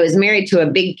 I was married to a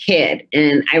big kid,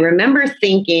 and I remember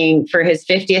thinking for his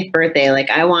 50th birthday, like,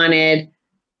 I wanted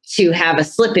to have a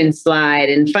slip and slide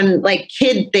and fun, like,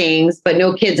 kid things, but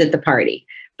no kids at the party.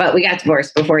 But we got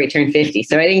divorced before he turned 50.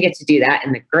 So I didn't get to do that.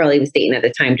 And the girl he was dating at the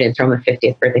time didn't throw him a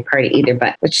 50th birthday party either,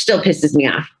 but which still pisses me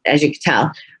off, as you can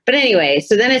tell. But anyway,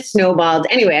 so then it snowballed.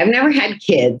 Anyway, I've never had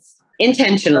kids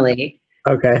intentionally.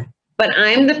 Okay. But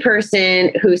I'm the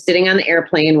person who's sitting on the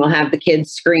airplane will have the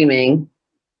kids screaming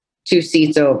 2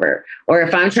 seats over. Or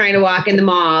if I'm trying to walk in the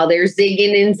mall, they're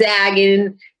zigging and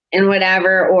zagging and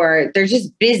whatever, or they're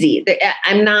just busy.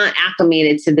 I'm not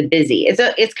acclimated to the busy.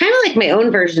 It's kind of like my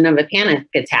own version of a panic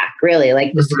attack, really.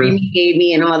 Like the screaming gave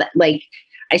me and all that. Like,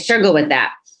 I struggle with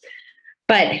that.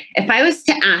 But if I was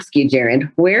to ask you, Jared,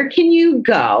 where can you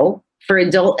go for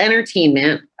adult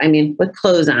entertainment? I mean, with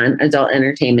clothes on, adult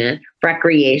entertainment,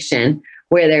 recreation,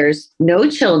 where there's no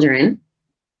children,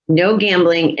 no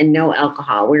gambling, and no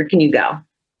alcohol. Where can you go?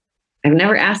 I've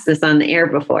never asked this on the air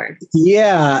before.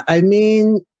 Yeah, I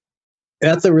mean,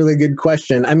 that's a really good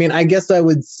question. I mean, I guess I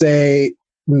would say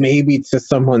maybe to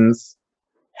someone's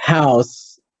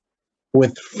house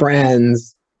with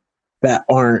friends that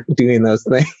aren't doing those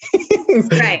things.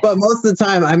 Right. But most of the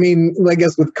time, I mean, I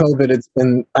guess with COVID, it's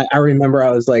been, I remember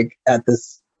I was like at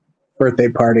this birthday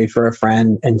party for a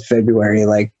friend in February,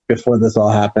 like before this all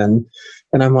happened.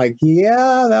 And I'm like,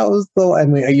 yeah, that was I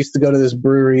mean, I used to go to this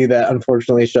brewery that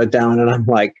unfortunately shut down. And I'm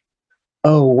like,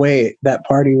 oh, wait, that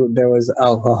party, there was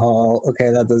alcohol.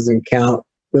 Okay, that doesn't count.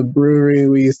 The brewery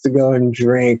we used to go and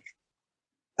drink.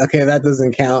 Okay, that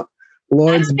doesn't count.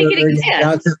 Lordsburg.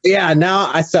 Yeah,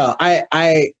 now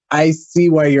I see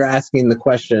why you're asking the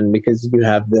question, because you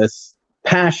have this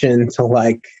passion to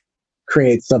like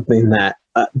create something that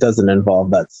doesn't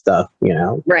involve that stuff, you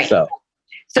know? Right. So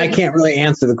I can't really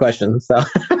answer the question. So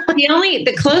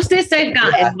the closest I've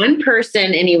gotten, one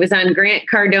person, and he was on Grant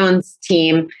Cardone's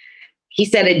team. He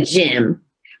said a gym,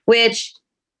 which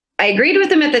I agreed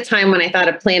with him at the time when I thought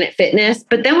of Planet Fitness.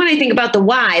 But then when I think about the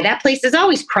why, that place is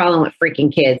always crawling with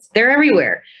freaking kids. They're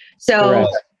everywhere. So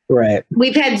right.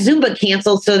 We've had Zumba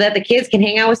canceled so that the kids can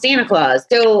hang out with Santa Claus.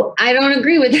 So I don't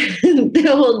agree with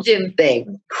the whole gym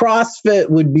thing. CrossFit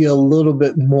would be a little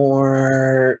bit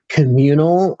more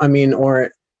communal. I mean,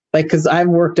 or like, because I've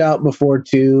worked out before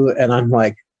too. And I'm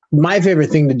like, my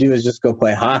favorite thing to do is just go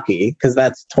play hockey, because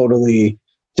that's totally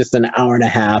just an hour and a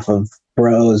half of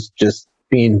bros just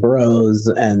being bros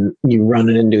and you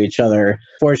running into each other.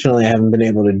 Fortunately, I haven't been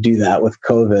able to do that with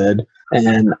COVID.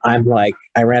 And I'm like,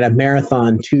 I ran a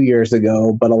marathon 2 years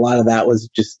ago, but a lot of that was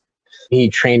just me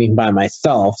training by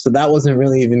myself. So that wasn't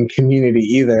really even community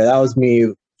either. That was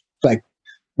me, like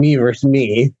me versus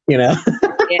me, you know?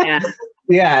 Yeah.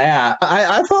 Yeah.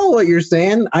 I follow what you're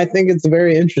saying. I think it's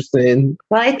very interesting.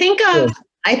 Well, I think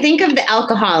of the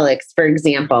alcoholics, for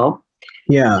example.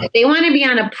 Yeah. If they want to be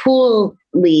on a pool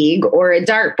league or a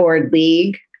dartboard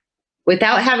league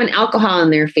without having alcohol in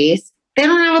their face, they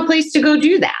don't have a place to go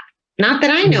do that. Not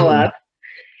that I know of.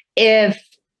 If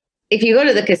you go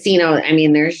to the casino, I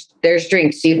mean, there's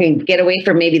drinks. So you can get away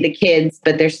from maybe the kids,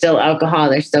 but there's still alcohol.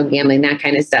 There's still gambling, that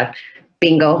kind of stuff.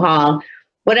 Bingo hall,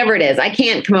 whatever it is. I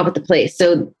can't come up with the place.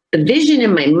 So the vision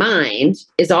in my mind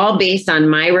is all based on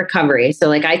my recovery. So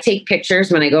like I take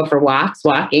pictures when I go for walks.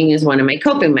 Walking is one of my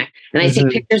coping mechanisms. And I take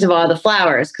pictures of all the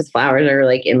flowers, because flowers are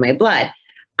like in my blood.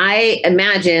 I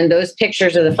imagine those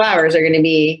pictures of the flowers are going to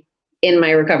be in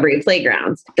my recovery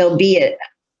playgrounds. There'll be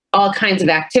all kinds of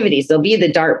activities. There'll be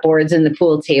the dartboards and the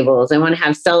pool tables. I want to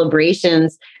have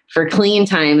celebrations for clean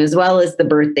time, as well as the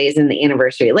birthdays and the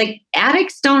anniversary. Like,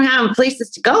 addicts don't have places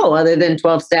to go other than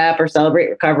 12-step or Celebrate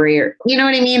Recovery, or, you know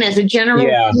what I mean? As a general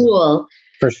rule.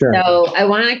 For sure. So I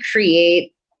want to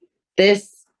create this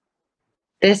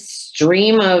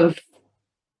stream of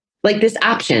like this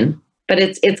option, but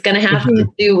it's going to have to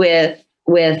do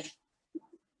with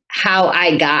how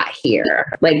I got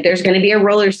here. Like, there's going to be a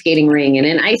roller skating ring and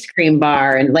an ice cream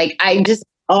bar. And like,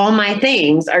 all my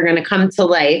things are going to come to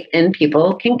life and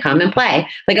people can come and play.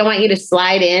 Like I want you to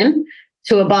slide in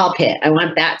to a ball pit. I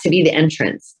want that to be the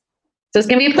entrance. So it's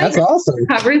going to be a playground. That's awesome.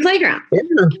 Recovery playground. Yeah,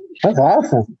 that's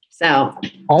awesome. So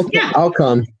I'll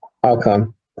come.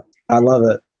 I love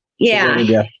it.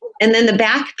 Yeah. And then the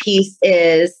back piece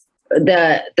is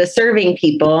the serving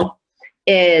people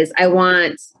is I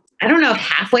don't know if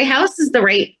halfway house is the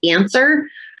right answer,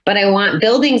 but I want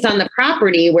buildings on the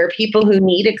property where people who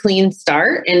need a clean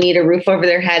start and need a roof over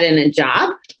their head and a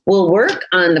job will work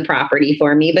on the property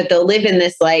for me, but they'll live in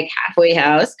this like halfway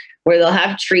house where they'll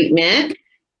have treatment,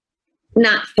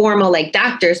 not formal like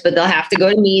doctors, but they'll have to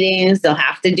go to meetings. They'll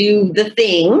have to do the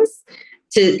things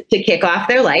to kick off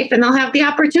their life, and they'll have the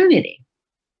opportunity.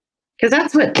 Because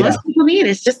that's what most people need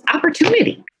is just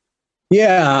opportunity.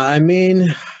 Yeah. I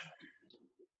mean,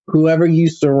 whoever you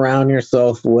surround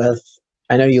yourself with,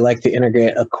 I know you like to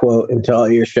integrate a quote into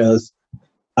all your shows.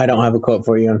 I don't have a quote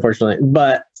for you, unfortunately,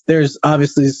 but there's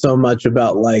obviously so much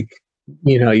about like,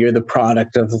 you know, you're the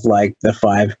product of like the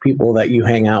 5 people that you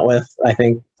hang out with. I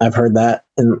think I've heard that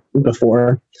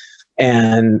before.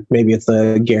 And maybe it's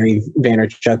a Gary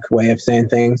Vaynerchuk way of saying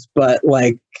things, but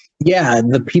like, yeah,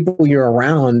 the people you're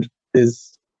around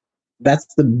that's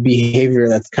the behavior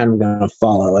that's kind of going to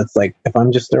follow. It's like, if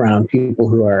I'm just around people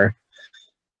who are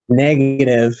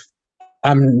negative,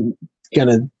 I'm going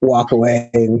to walk away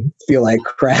and feel like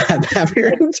crap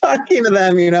after talking to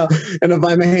them, you know? And if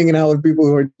I'm hanging out with people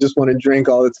who just want to drink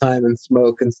all the time and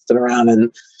smoke and sit around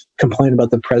and complain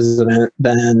about the president,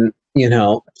 then, you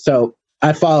know, so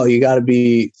I follow. You got to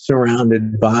be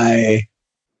surrounded by,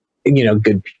 you know,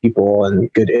 good people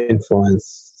and good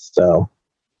influence. So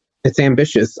it's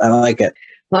ambitious. I like it.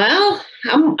 Well,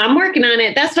 I'm working on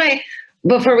it. That's why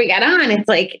before we got on, it's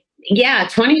like, yeah,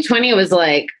 2020 was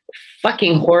like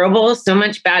fucking horrible. So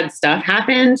much bad stuff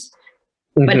happened,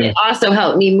 but it also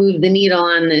helped me move the needle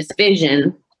on this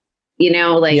vision, you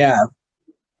know, like,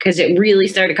 because it really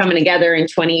started coming together in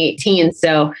 2018.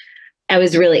 So I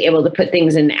was really able to put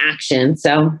things into action.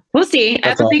 So we'll see.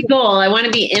 That's a big goal. I want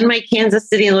to be in my Kansas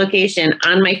City location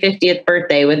on my 50th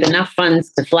birthday with enough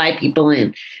funds to fly people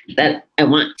in that I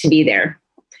want to be there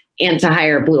and to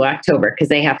hire Blue October because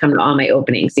they have come to all my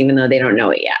openings, even though they don't know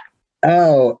it yet.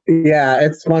 Oh, yeah.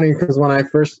 It's funny because when I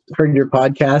first heard your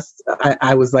podcast,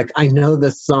 I was like, I know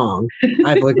this song.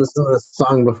 I've like listened to this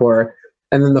song before.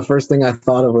 And then the first thing I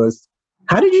thought of was,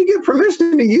 how did you get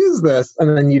permission to use this?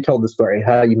 And then you told the story,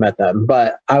 how you met them.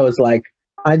 But I was like,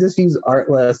 I just use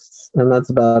Artlist and that's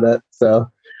about it. So,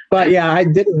 but yeah,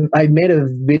 I made a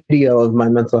video of my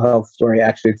mental health story.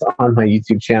 Actually, it's on my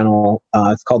YouTube channel.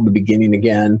 It's called The Beginning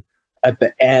Again. At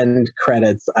the end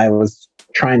credits, I was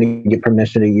trying to get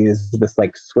permission to use this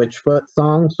like Switchfoot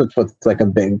song. Switchfoot's like a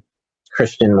big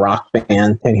Christian rock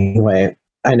band. Anyway,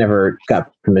 I never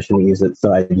got permission to use it,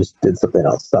 so I just did something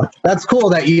else. So that's cool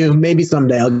that maybe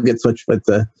someday I'll get Switchfoot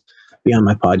to be on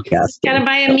my podcast. Gotta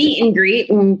buy a meet and greet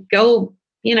and go,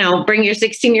 you know, bring your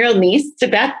 16-year-old niece to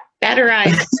better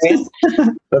eyes.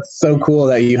 That's so cool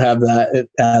that you have that. It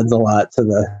adds a lot to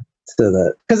the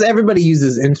because everybody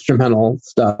uses instrumental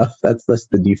stuff. That's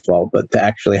the default, but to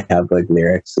actually have like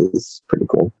lyrics is pretty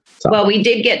cool. So. Well, we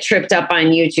did get tripped up on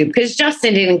YouTube because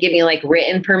Justin didn't give me like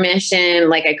written permission.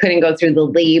 Like I couldn't go through the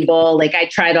label. Like I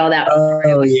tried all that.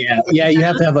 Oh yeah. Yeah. You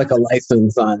have to have like a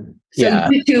license on. So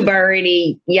YouTube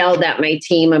already yelled at my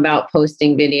team about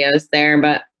posting videos there.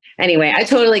 But anyway, I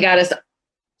totally got us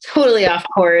totally off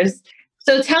course.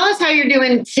 So tell us how you're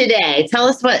doing today. Tell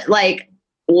us what like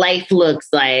life looks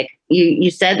like.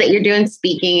 You said that you're doing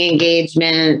speaking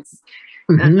engagements.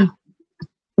 Mm-hmm.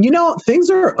 You know, things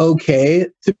are okay.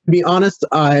 To be honest,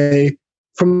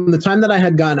 from the time that I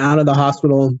had gotten out of the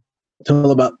hospital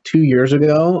till about 2 years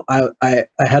ago, I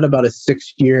had about a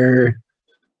 6-year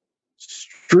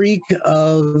streak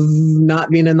of not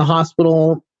being in the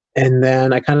hospital. And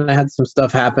then I kind of had some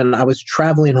stuff happen. I was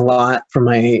traveling a lot for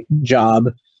my job.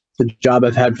 The job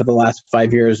I've had for the last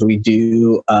 5 years, we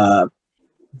do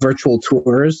virtual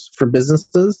tours for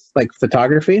businesses, like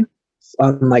photography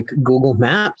on like Google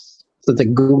Maps. So it's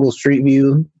like Google Street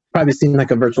View. Probably seen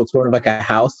like a virtual tour of like a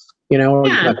house, you know, where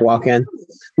you can like walk in.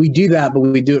 We do that, but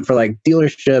we do it for like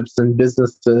dealerships and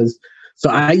businesses. So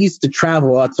I used to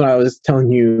travel. That's what I was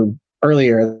telling you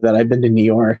earlier, that I've been to New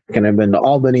York and I've been to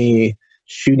Albany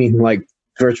shooting like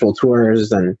virtual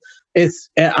tours. And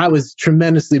I was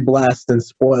tremendously blessed and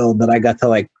spoiled that I got to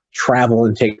like travel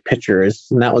and take pictures.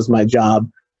 And that was my job.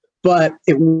 But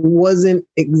it wasn't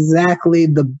exactly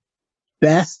the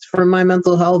best for my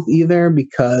mental health either,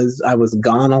 because I was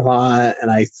gone a lot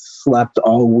and I slept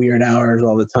all weird hours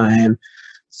all the time.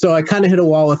 So I kind of hit a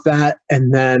wall with that.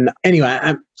 And then anyway,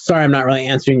 I'm sorry, I'm not really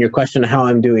answering your question how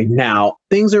I'm doing now.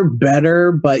 Things are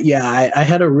better, but yeah, I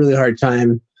had a really hard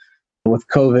time with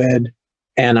COVID,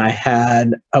 and I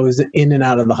was in and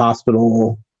out of the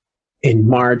hospital in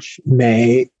March,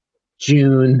 May,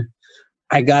 June.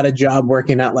 I got a job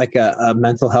working at like a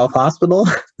mental health hospital.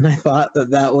 And I thought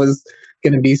that was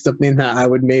going to be something that I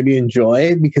would maybe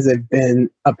enjoy because I've been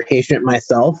a patient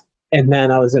myself. And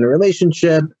then I was in a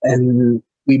relationship and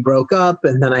we broke up,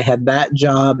 and then I had that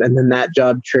job, and then that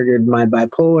job triggered my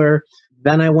bipolar.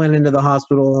 Then I went into the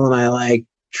hospital and I like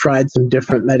tried some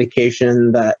different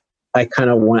medication that I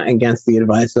kind of went against the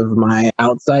advice of my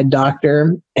outside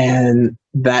doctor. And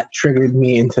that triggered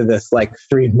me into this like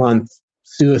 3-month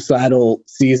suicidal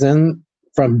season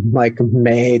from like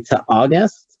May to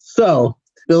August. So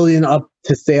building up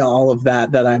to say all of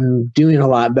that I'm doing a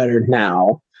lot better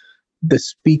now. The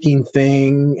speaking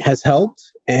thing has helped.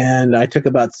 And I took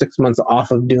about 6 months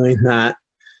off of doing that.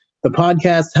 The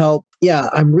podcast helped. Yeah,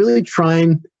 I'm really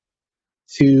trying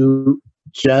to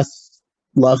just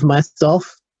love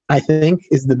myself, I think,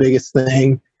 is the biggest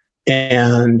thing.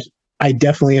 And I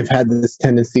definitely have had this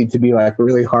tendency to be like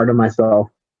really hard on myself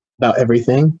about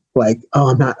everything. Like,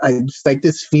 I just like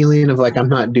this feeling of like I'm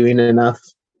not doing enough,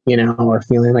 or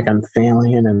feeling like I'm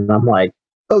failing. And I'm like,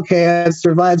 okay, I've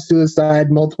survived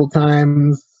suicide multiple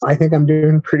times. I think I'm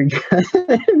doing pretty good.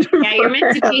 Yeah, you're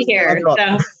meant to be here.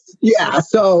 So. Yeah.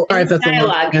 So, all right, that's a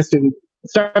long answer.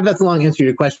 Sorry if that's a long answer to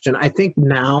your question. I think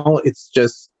now it's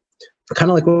just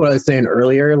kind of like what I was saying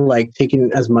earlier, like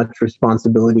taking as much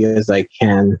responsibility as I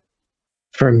can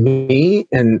for me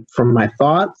and from my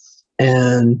thoughts,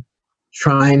 and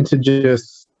trying to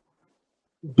just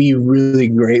be really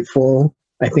grateful.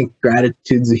 I think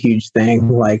gratitude's a huge thing.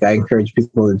 Like I encourage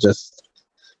people to just,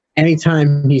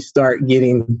 anytime you start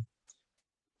getting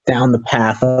down the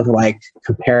path of like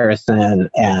comparison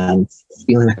and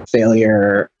feeling like a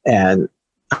failure and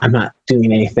I'm not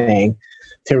doing anything,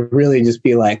 to really just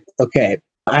be like, okay,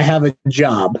 I have a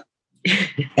job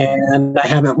and I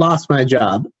haven't lost my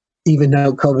job, even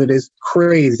though COVID is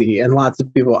crazy. And lots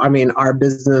of people, our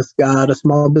business got a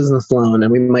small business loan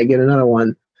and we might get another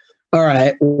one. All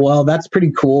right, well, that's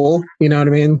pretty cool. You know what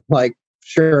I mean? Like,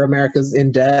 sure, America's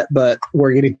in debt, but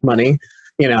we're getting money.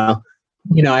 I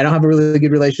don't have a really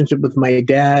good relationship with my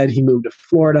dad. He moved to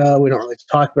Florida. We don't really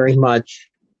talk very much,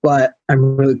 but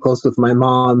I'm really close with my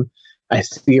mom. I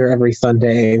see her every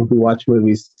Sunday. We watch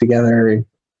movies together.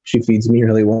 She feeds me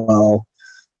really well.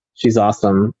 She's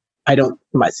awesome. I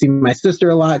see my sister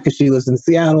a lot because she lives in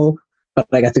Seattle, but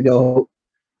I got to go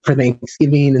for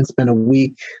Thanksgiving and spend a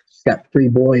week. She's got 3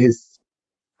 boys.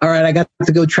 All right, I got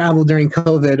to go travel during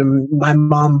COVID, and my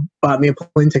mom bought me a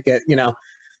plane ticket,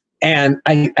 And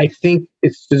I think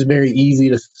it's just very easy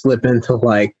to slip into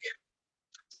like,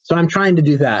 so I'm trying to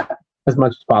do that as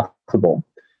much as possible,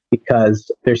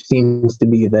 because there seems to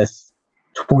be this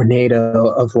tornado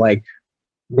of like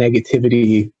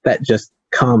negativity that just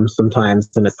comes sometimes.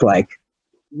 And it's like,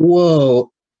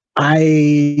 whoa,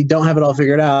 I don't have it all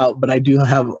figured out, but I do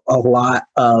have a lot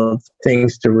of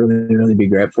things to really, really be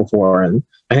grateful for. And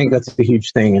I think that's a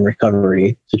huge thing in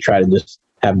recovery, to try to just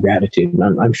have gratitude.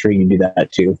 And I'm sure you do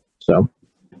that too. So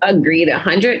agreed,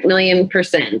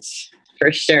 100,000,000%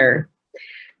 for sure.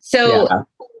 So yeah.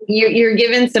 You're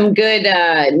given some good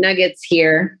nuggets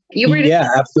here.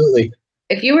 Absolutely.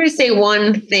 If you were to say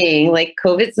one thing, like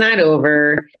COVID's not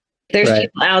over, there's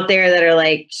people out there that are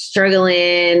like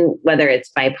struggling, whether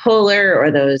it's bipolar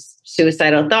or those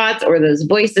suicidal thoughts or those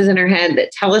voices in our head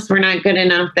that tell us we're not good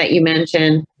enough that you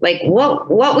mentioned. Like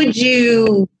what would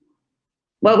you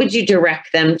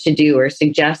direct them to do or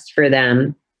suggest for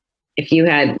them if you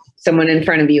had someone in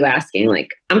front of you asking,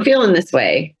 like, I'm feeling this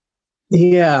way?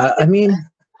 Yeah,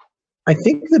 I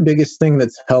think the biggest thing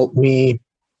that's helped me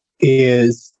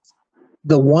is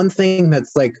the one thing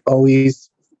that's like always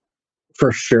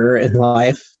for sure in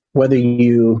life, whether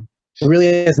you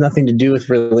really has nothing to do with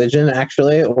religion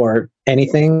actually, or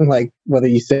anything, like whether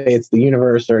you say it's the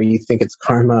universe or you think it's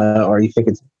karma or you think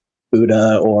it's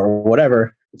Buddha or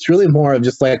whatever, it's really more of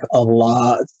just like a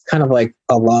law. It's kind of like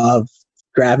a law of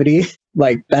gravity.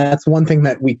 Like that's one thing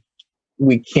that we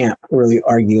can't really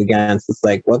argue against. It's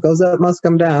like what goes up must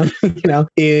come down,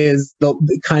 is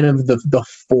the kind of the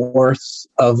force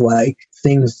of like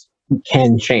things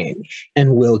can change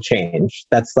and will change.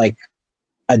 That's like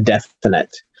a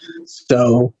definite.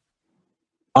 So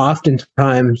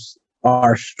oftentimes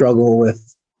our struggle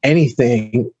with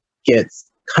anything gets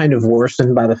kind of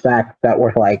worsened by the fact that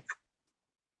we're like,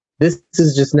 this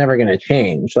is just never going to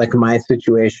change. Like my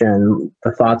situation,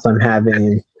 the thoughts I'm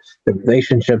having, the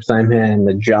relationships I'm in,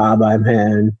 the job I'm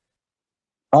in,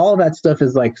 all of that stuff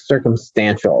is like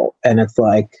circumstantial, and it's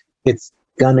like it's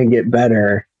gonna get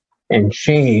better and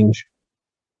change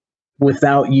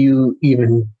without you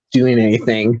even doing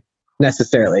anything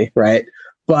necessarily, right?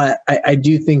 But I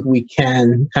do think we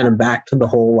can kind of back to the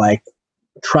whole like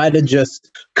try to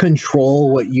just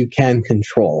control what you can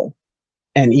control.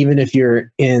 And even if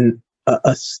you're in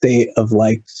a state of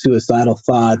like suicidal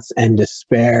thoughts and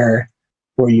despair,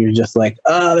 where you're just like,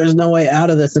 oh, there's no way out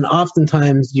of this. And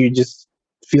oftentimes you just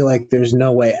feel like there's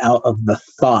no way out of the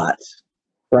thought,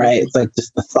 right? It's like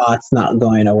just the thought's not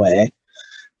going away.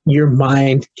 Your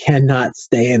mind cannot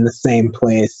stay in the same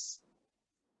place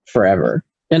forever.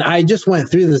 And I just went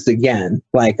through this again.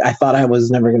 Like, I thought I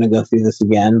was never going to go through this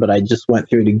again, but I just went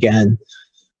through it again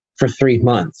for 3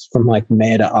 months, from like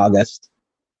May to August.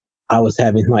 I was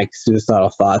having like suicidal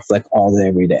thoughts like all day,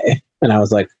 every day. And I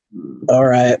was like, all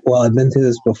right, well, I've been through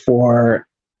this before,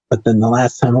 but then the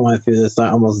last time I went through this, I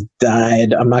almost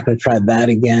died. I'm not going to try that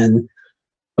again.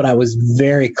 But I was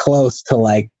very close to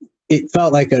like, it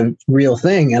felt like a real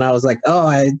thing. And I was like, oh,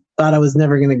 I thought I was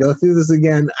never going to go through this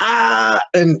again.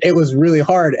 And it was really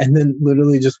hard. And then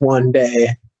literally just one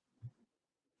day,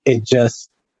 it just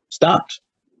stopped.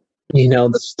 You know,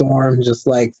 the storm just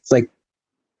like, it's like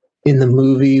in the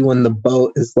movie when the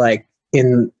boat is like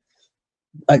in,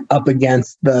 like up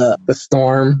against the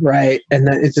storm, right? And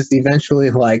then it's just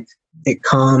eventually like it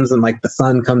calms and like the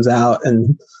sun comes out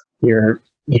and you're,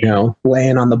 you know,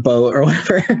 laying on the boat or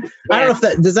whatever. Yeah. I don't know if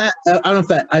that does that. I don't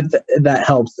know if that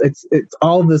helps. It's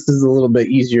all of this is a little bit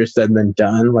easier said than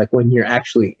done. Like when you're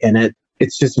actually in it,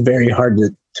 it's just very hard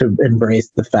to embrace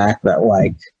the fact that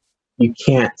like you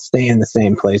can't stay in the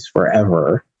same place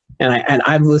forever. And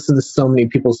I've listened to so many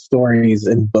people's stories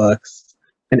and books,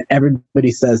 and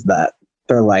everybody says that.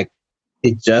 They're like,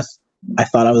 I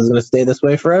thought I was going to stay this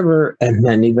way forever. And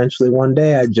then eventually one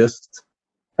day I just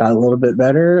got a little bit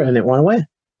better and it went away,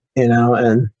 you know,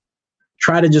 and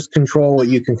try to just control what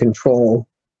you can control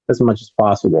as much as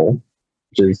possible,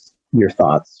 which is your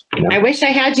thoughts. You know? I wish I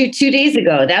had you 2 days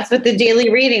ago. That's what the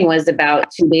daily reading was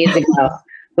about 2 days ago.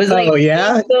 Was like, oh,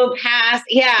 yeah? Go past.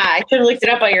 Yeah, I should have looked it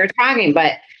up while you were talking,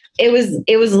 but it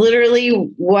was literally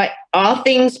what all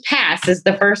things pass is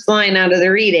the first line out of the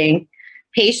reading.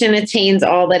 Patient attains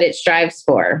all that it strives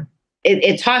for.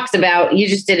 It talks about, you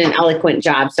just did an eloquent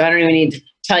job, so I don't even need to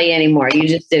tell you anymore. You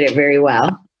just did it very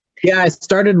well. Yeah, I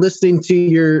started listening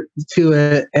to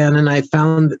it, and then I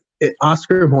found it,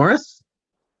 Oscar Morris.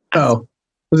 Oh,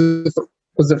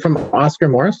 was it from Oscar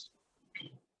Morris?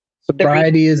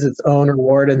 Sobriety is its own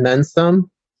reward and then some?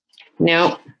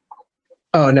 No.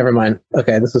 Oh, never mind.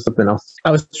 Okay, this is something else.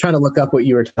 I was trying to look up what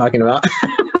you were talking about.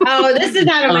 Oh, this is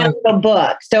out of my little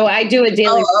book. So I do a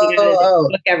daily reading of this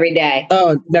book every day.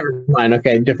 Oh, never mind.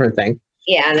 Okay, different thing.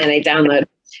 Yeah, and then I download.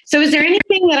 So is there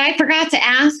anything that I forgot to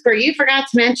ask or you forgot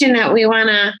to mention that we want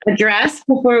to address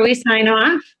before we sign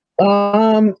off?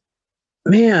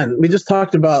 Man, we just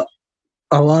talked about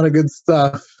a lot of good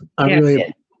stuff. I'm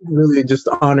really just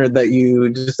honored that you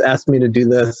just asked me to do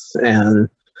this, and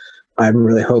I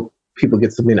really hope people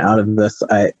get something out of this.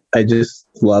 I just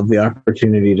love the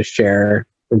opportunity to share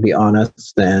and be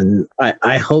honest, and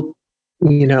I hope,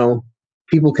 you know,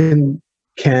 people can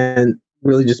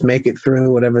really just make it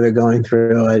through whatever they're going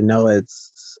through. I know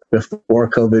it's before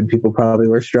COVID, people probably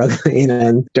were struggling,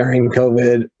 and during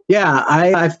COVID, yeah,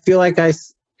 I feel like I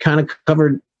kind of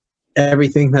covered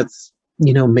everything that's,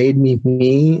 you know, made me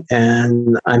me,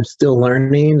 and I'm still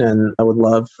learning, and I would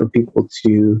love for people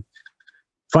to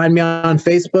find me on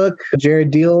Facebook,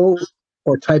 Jared Diehl,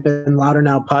 or type in Louder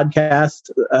Now Podcast,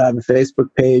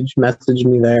 Facebook page, message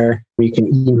me there. You can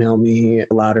email me,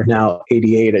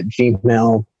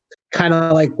 loudernow88@gmail.com. Kind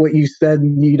of like what you said,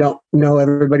 you don't know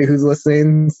everybody who's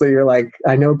listening. So you're like,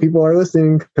 I know people are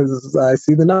listening because I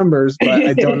see the numbers, but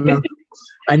I don't know.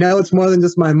 I know it's more than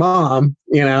just my mom,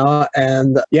 you know,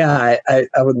 and yeah, I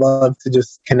would love to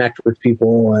just connect with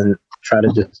people and try to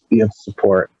just be of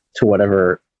support to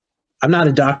whatever. I'm not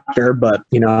a doctor, but,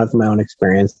 you know, I have my own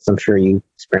experience. I'm sure you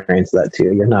experience that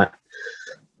too. You're not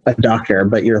a doctor,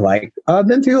 but you're like, I've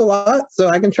been through a lot, so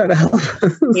I can try to help.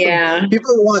 Yeah.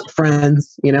 People want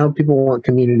friends, you know, people want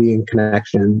community and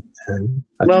connection. And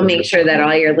we'll make sure that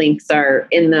all your links are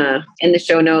in the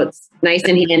show notes, nice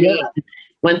and handy. Yeah.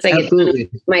 Once I get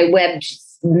my web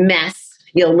mess,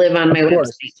 you'll live on my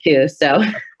website too. So,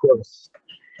 of course.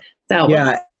 So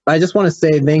yeah, I just want to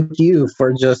say thank you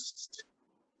for just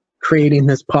creating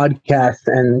this podcast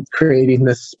and creating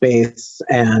this space.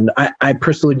 And I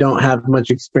personally don't have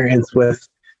much experience with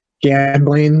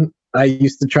gambling. I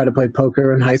used to try to play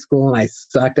poker in high school and I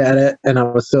sucked at it. And I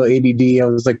was so ADD. I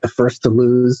was like the first to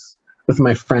lose with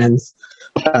my friends.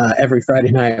 every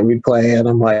Friday night we play, and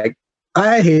I'm like,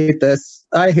 I hate this.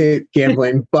 I hate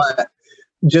gambling, but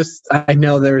just I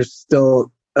know there's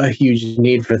still a huge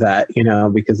need for that,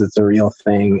 because it's a real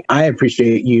thing. I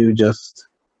appreciate you just,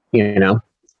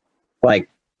 like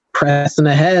pressing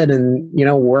ahead and,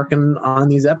 working on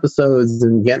these episodes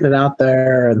and getting it out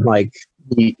there, and like,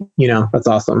 that's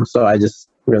awesome. So I just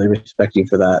really respect you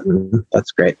for that, and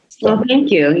that's great. So, well, thank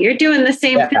you. You're doing the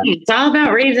same thing. It's all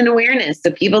about raising awareness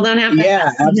so people don't have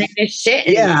to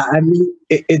shit. I mean,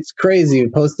 it's crazy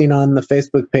posting on the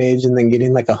Facebook page and then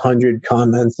getting like 100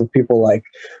 comments of people like,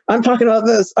 I'm talking about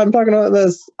this. I'm talking about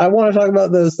this. I want to talk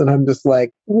about this. And I'm just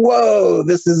like, whoa,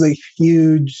 this is a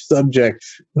huge subject,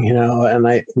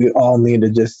 and we all need to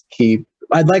just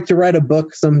I'd like to write a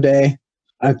book someday.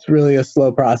 It's really a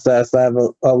slow process. I have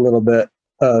a little bit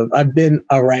I've been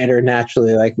a writer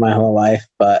naturally like my whole life,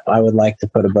 but I would like to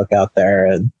put a book out there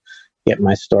and get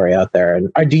my story out there. And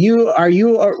are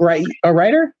you a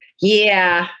writer?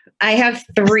 Yeah, I have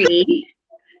 3.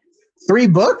 3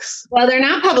 books? Well, they're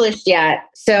not published yet.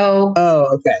 So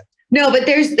oh, okay. No, but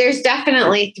there's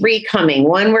definitely 3 coming.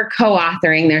 One we're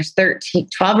co-authoring. There's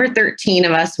 12 or 13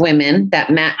 of us women that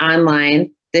met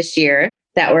online this year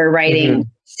that were writing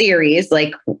series.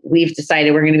 Like, we've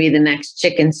decided we're going to be the next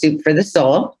Chicken Soup for the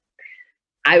Soul.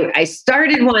 I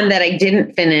started one that I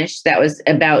didn't finish that was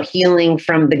about healing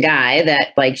from the guy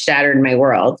that like shattered my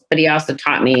world, but he also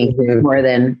taught me more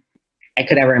than I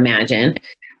could ever imagine.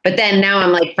 But then now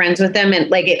I'm like friends with him, and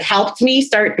like it helped me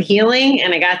start the healing,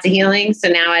 and I got to healing. So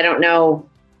now I don't know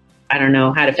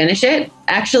how to finish it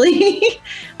actually.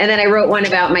 And then I wrote one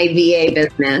about my VA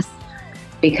business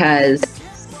because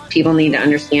people need to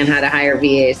understand how to hire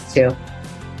VAs too.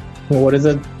 What is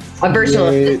it? A virtual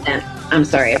assistant. I'm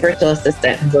sorry, a virtual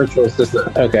assistant. Virtual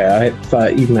assistant. Okay, I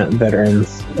thought you meant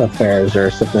Veterans Affairs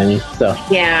or something. So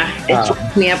yeah, it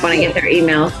trips me up when I get their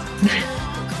emails.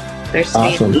 They're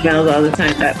spam emails all the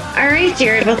time. But all right,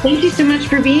 Jared. Well, thank you so much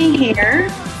for being here.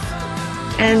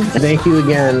 And thank you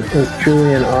again. It was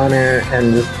truly an honor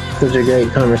and just such a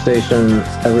great conversation.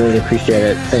 I really appreciate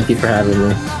it. Thank you for having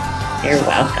me. You're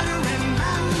welcome.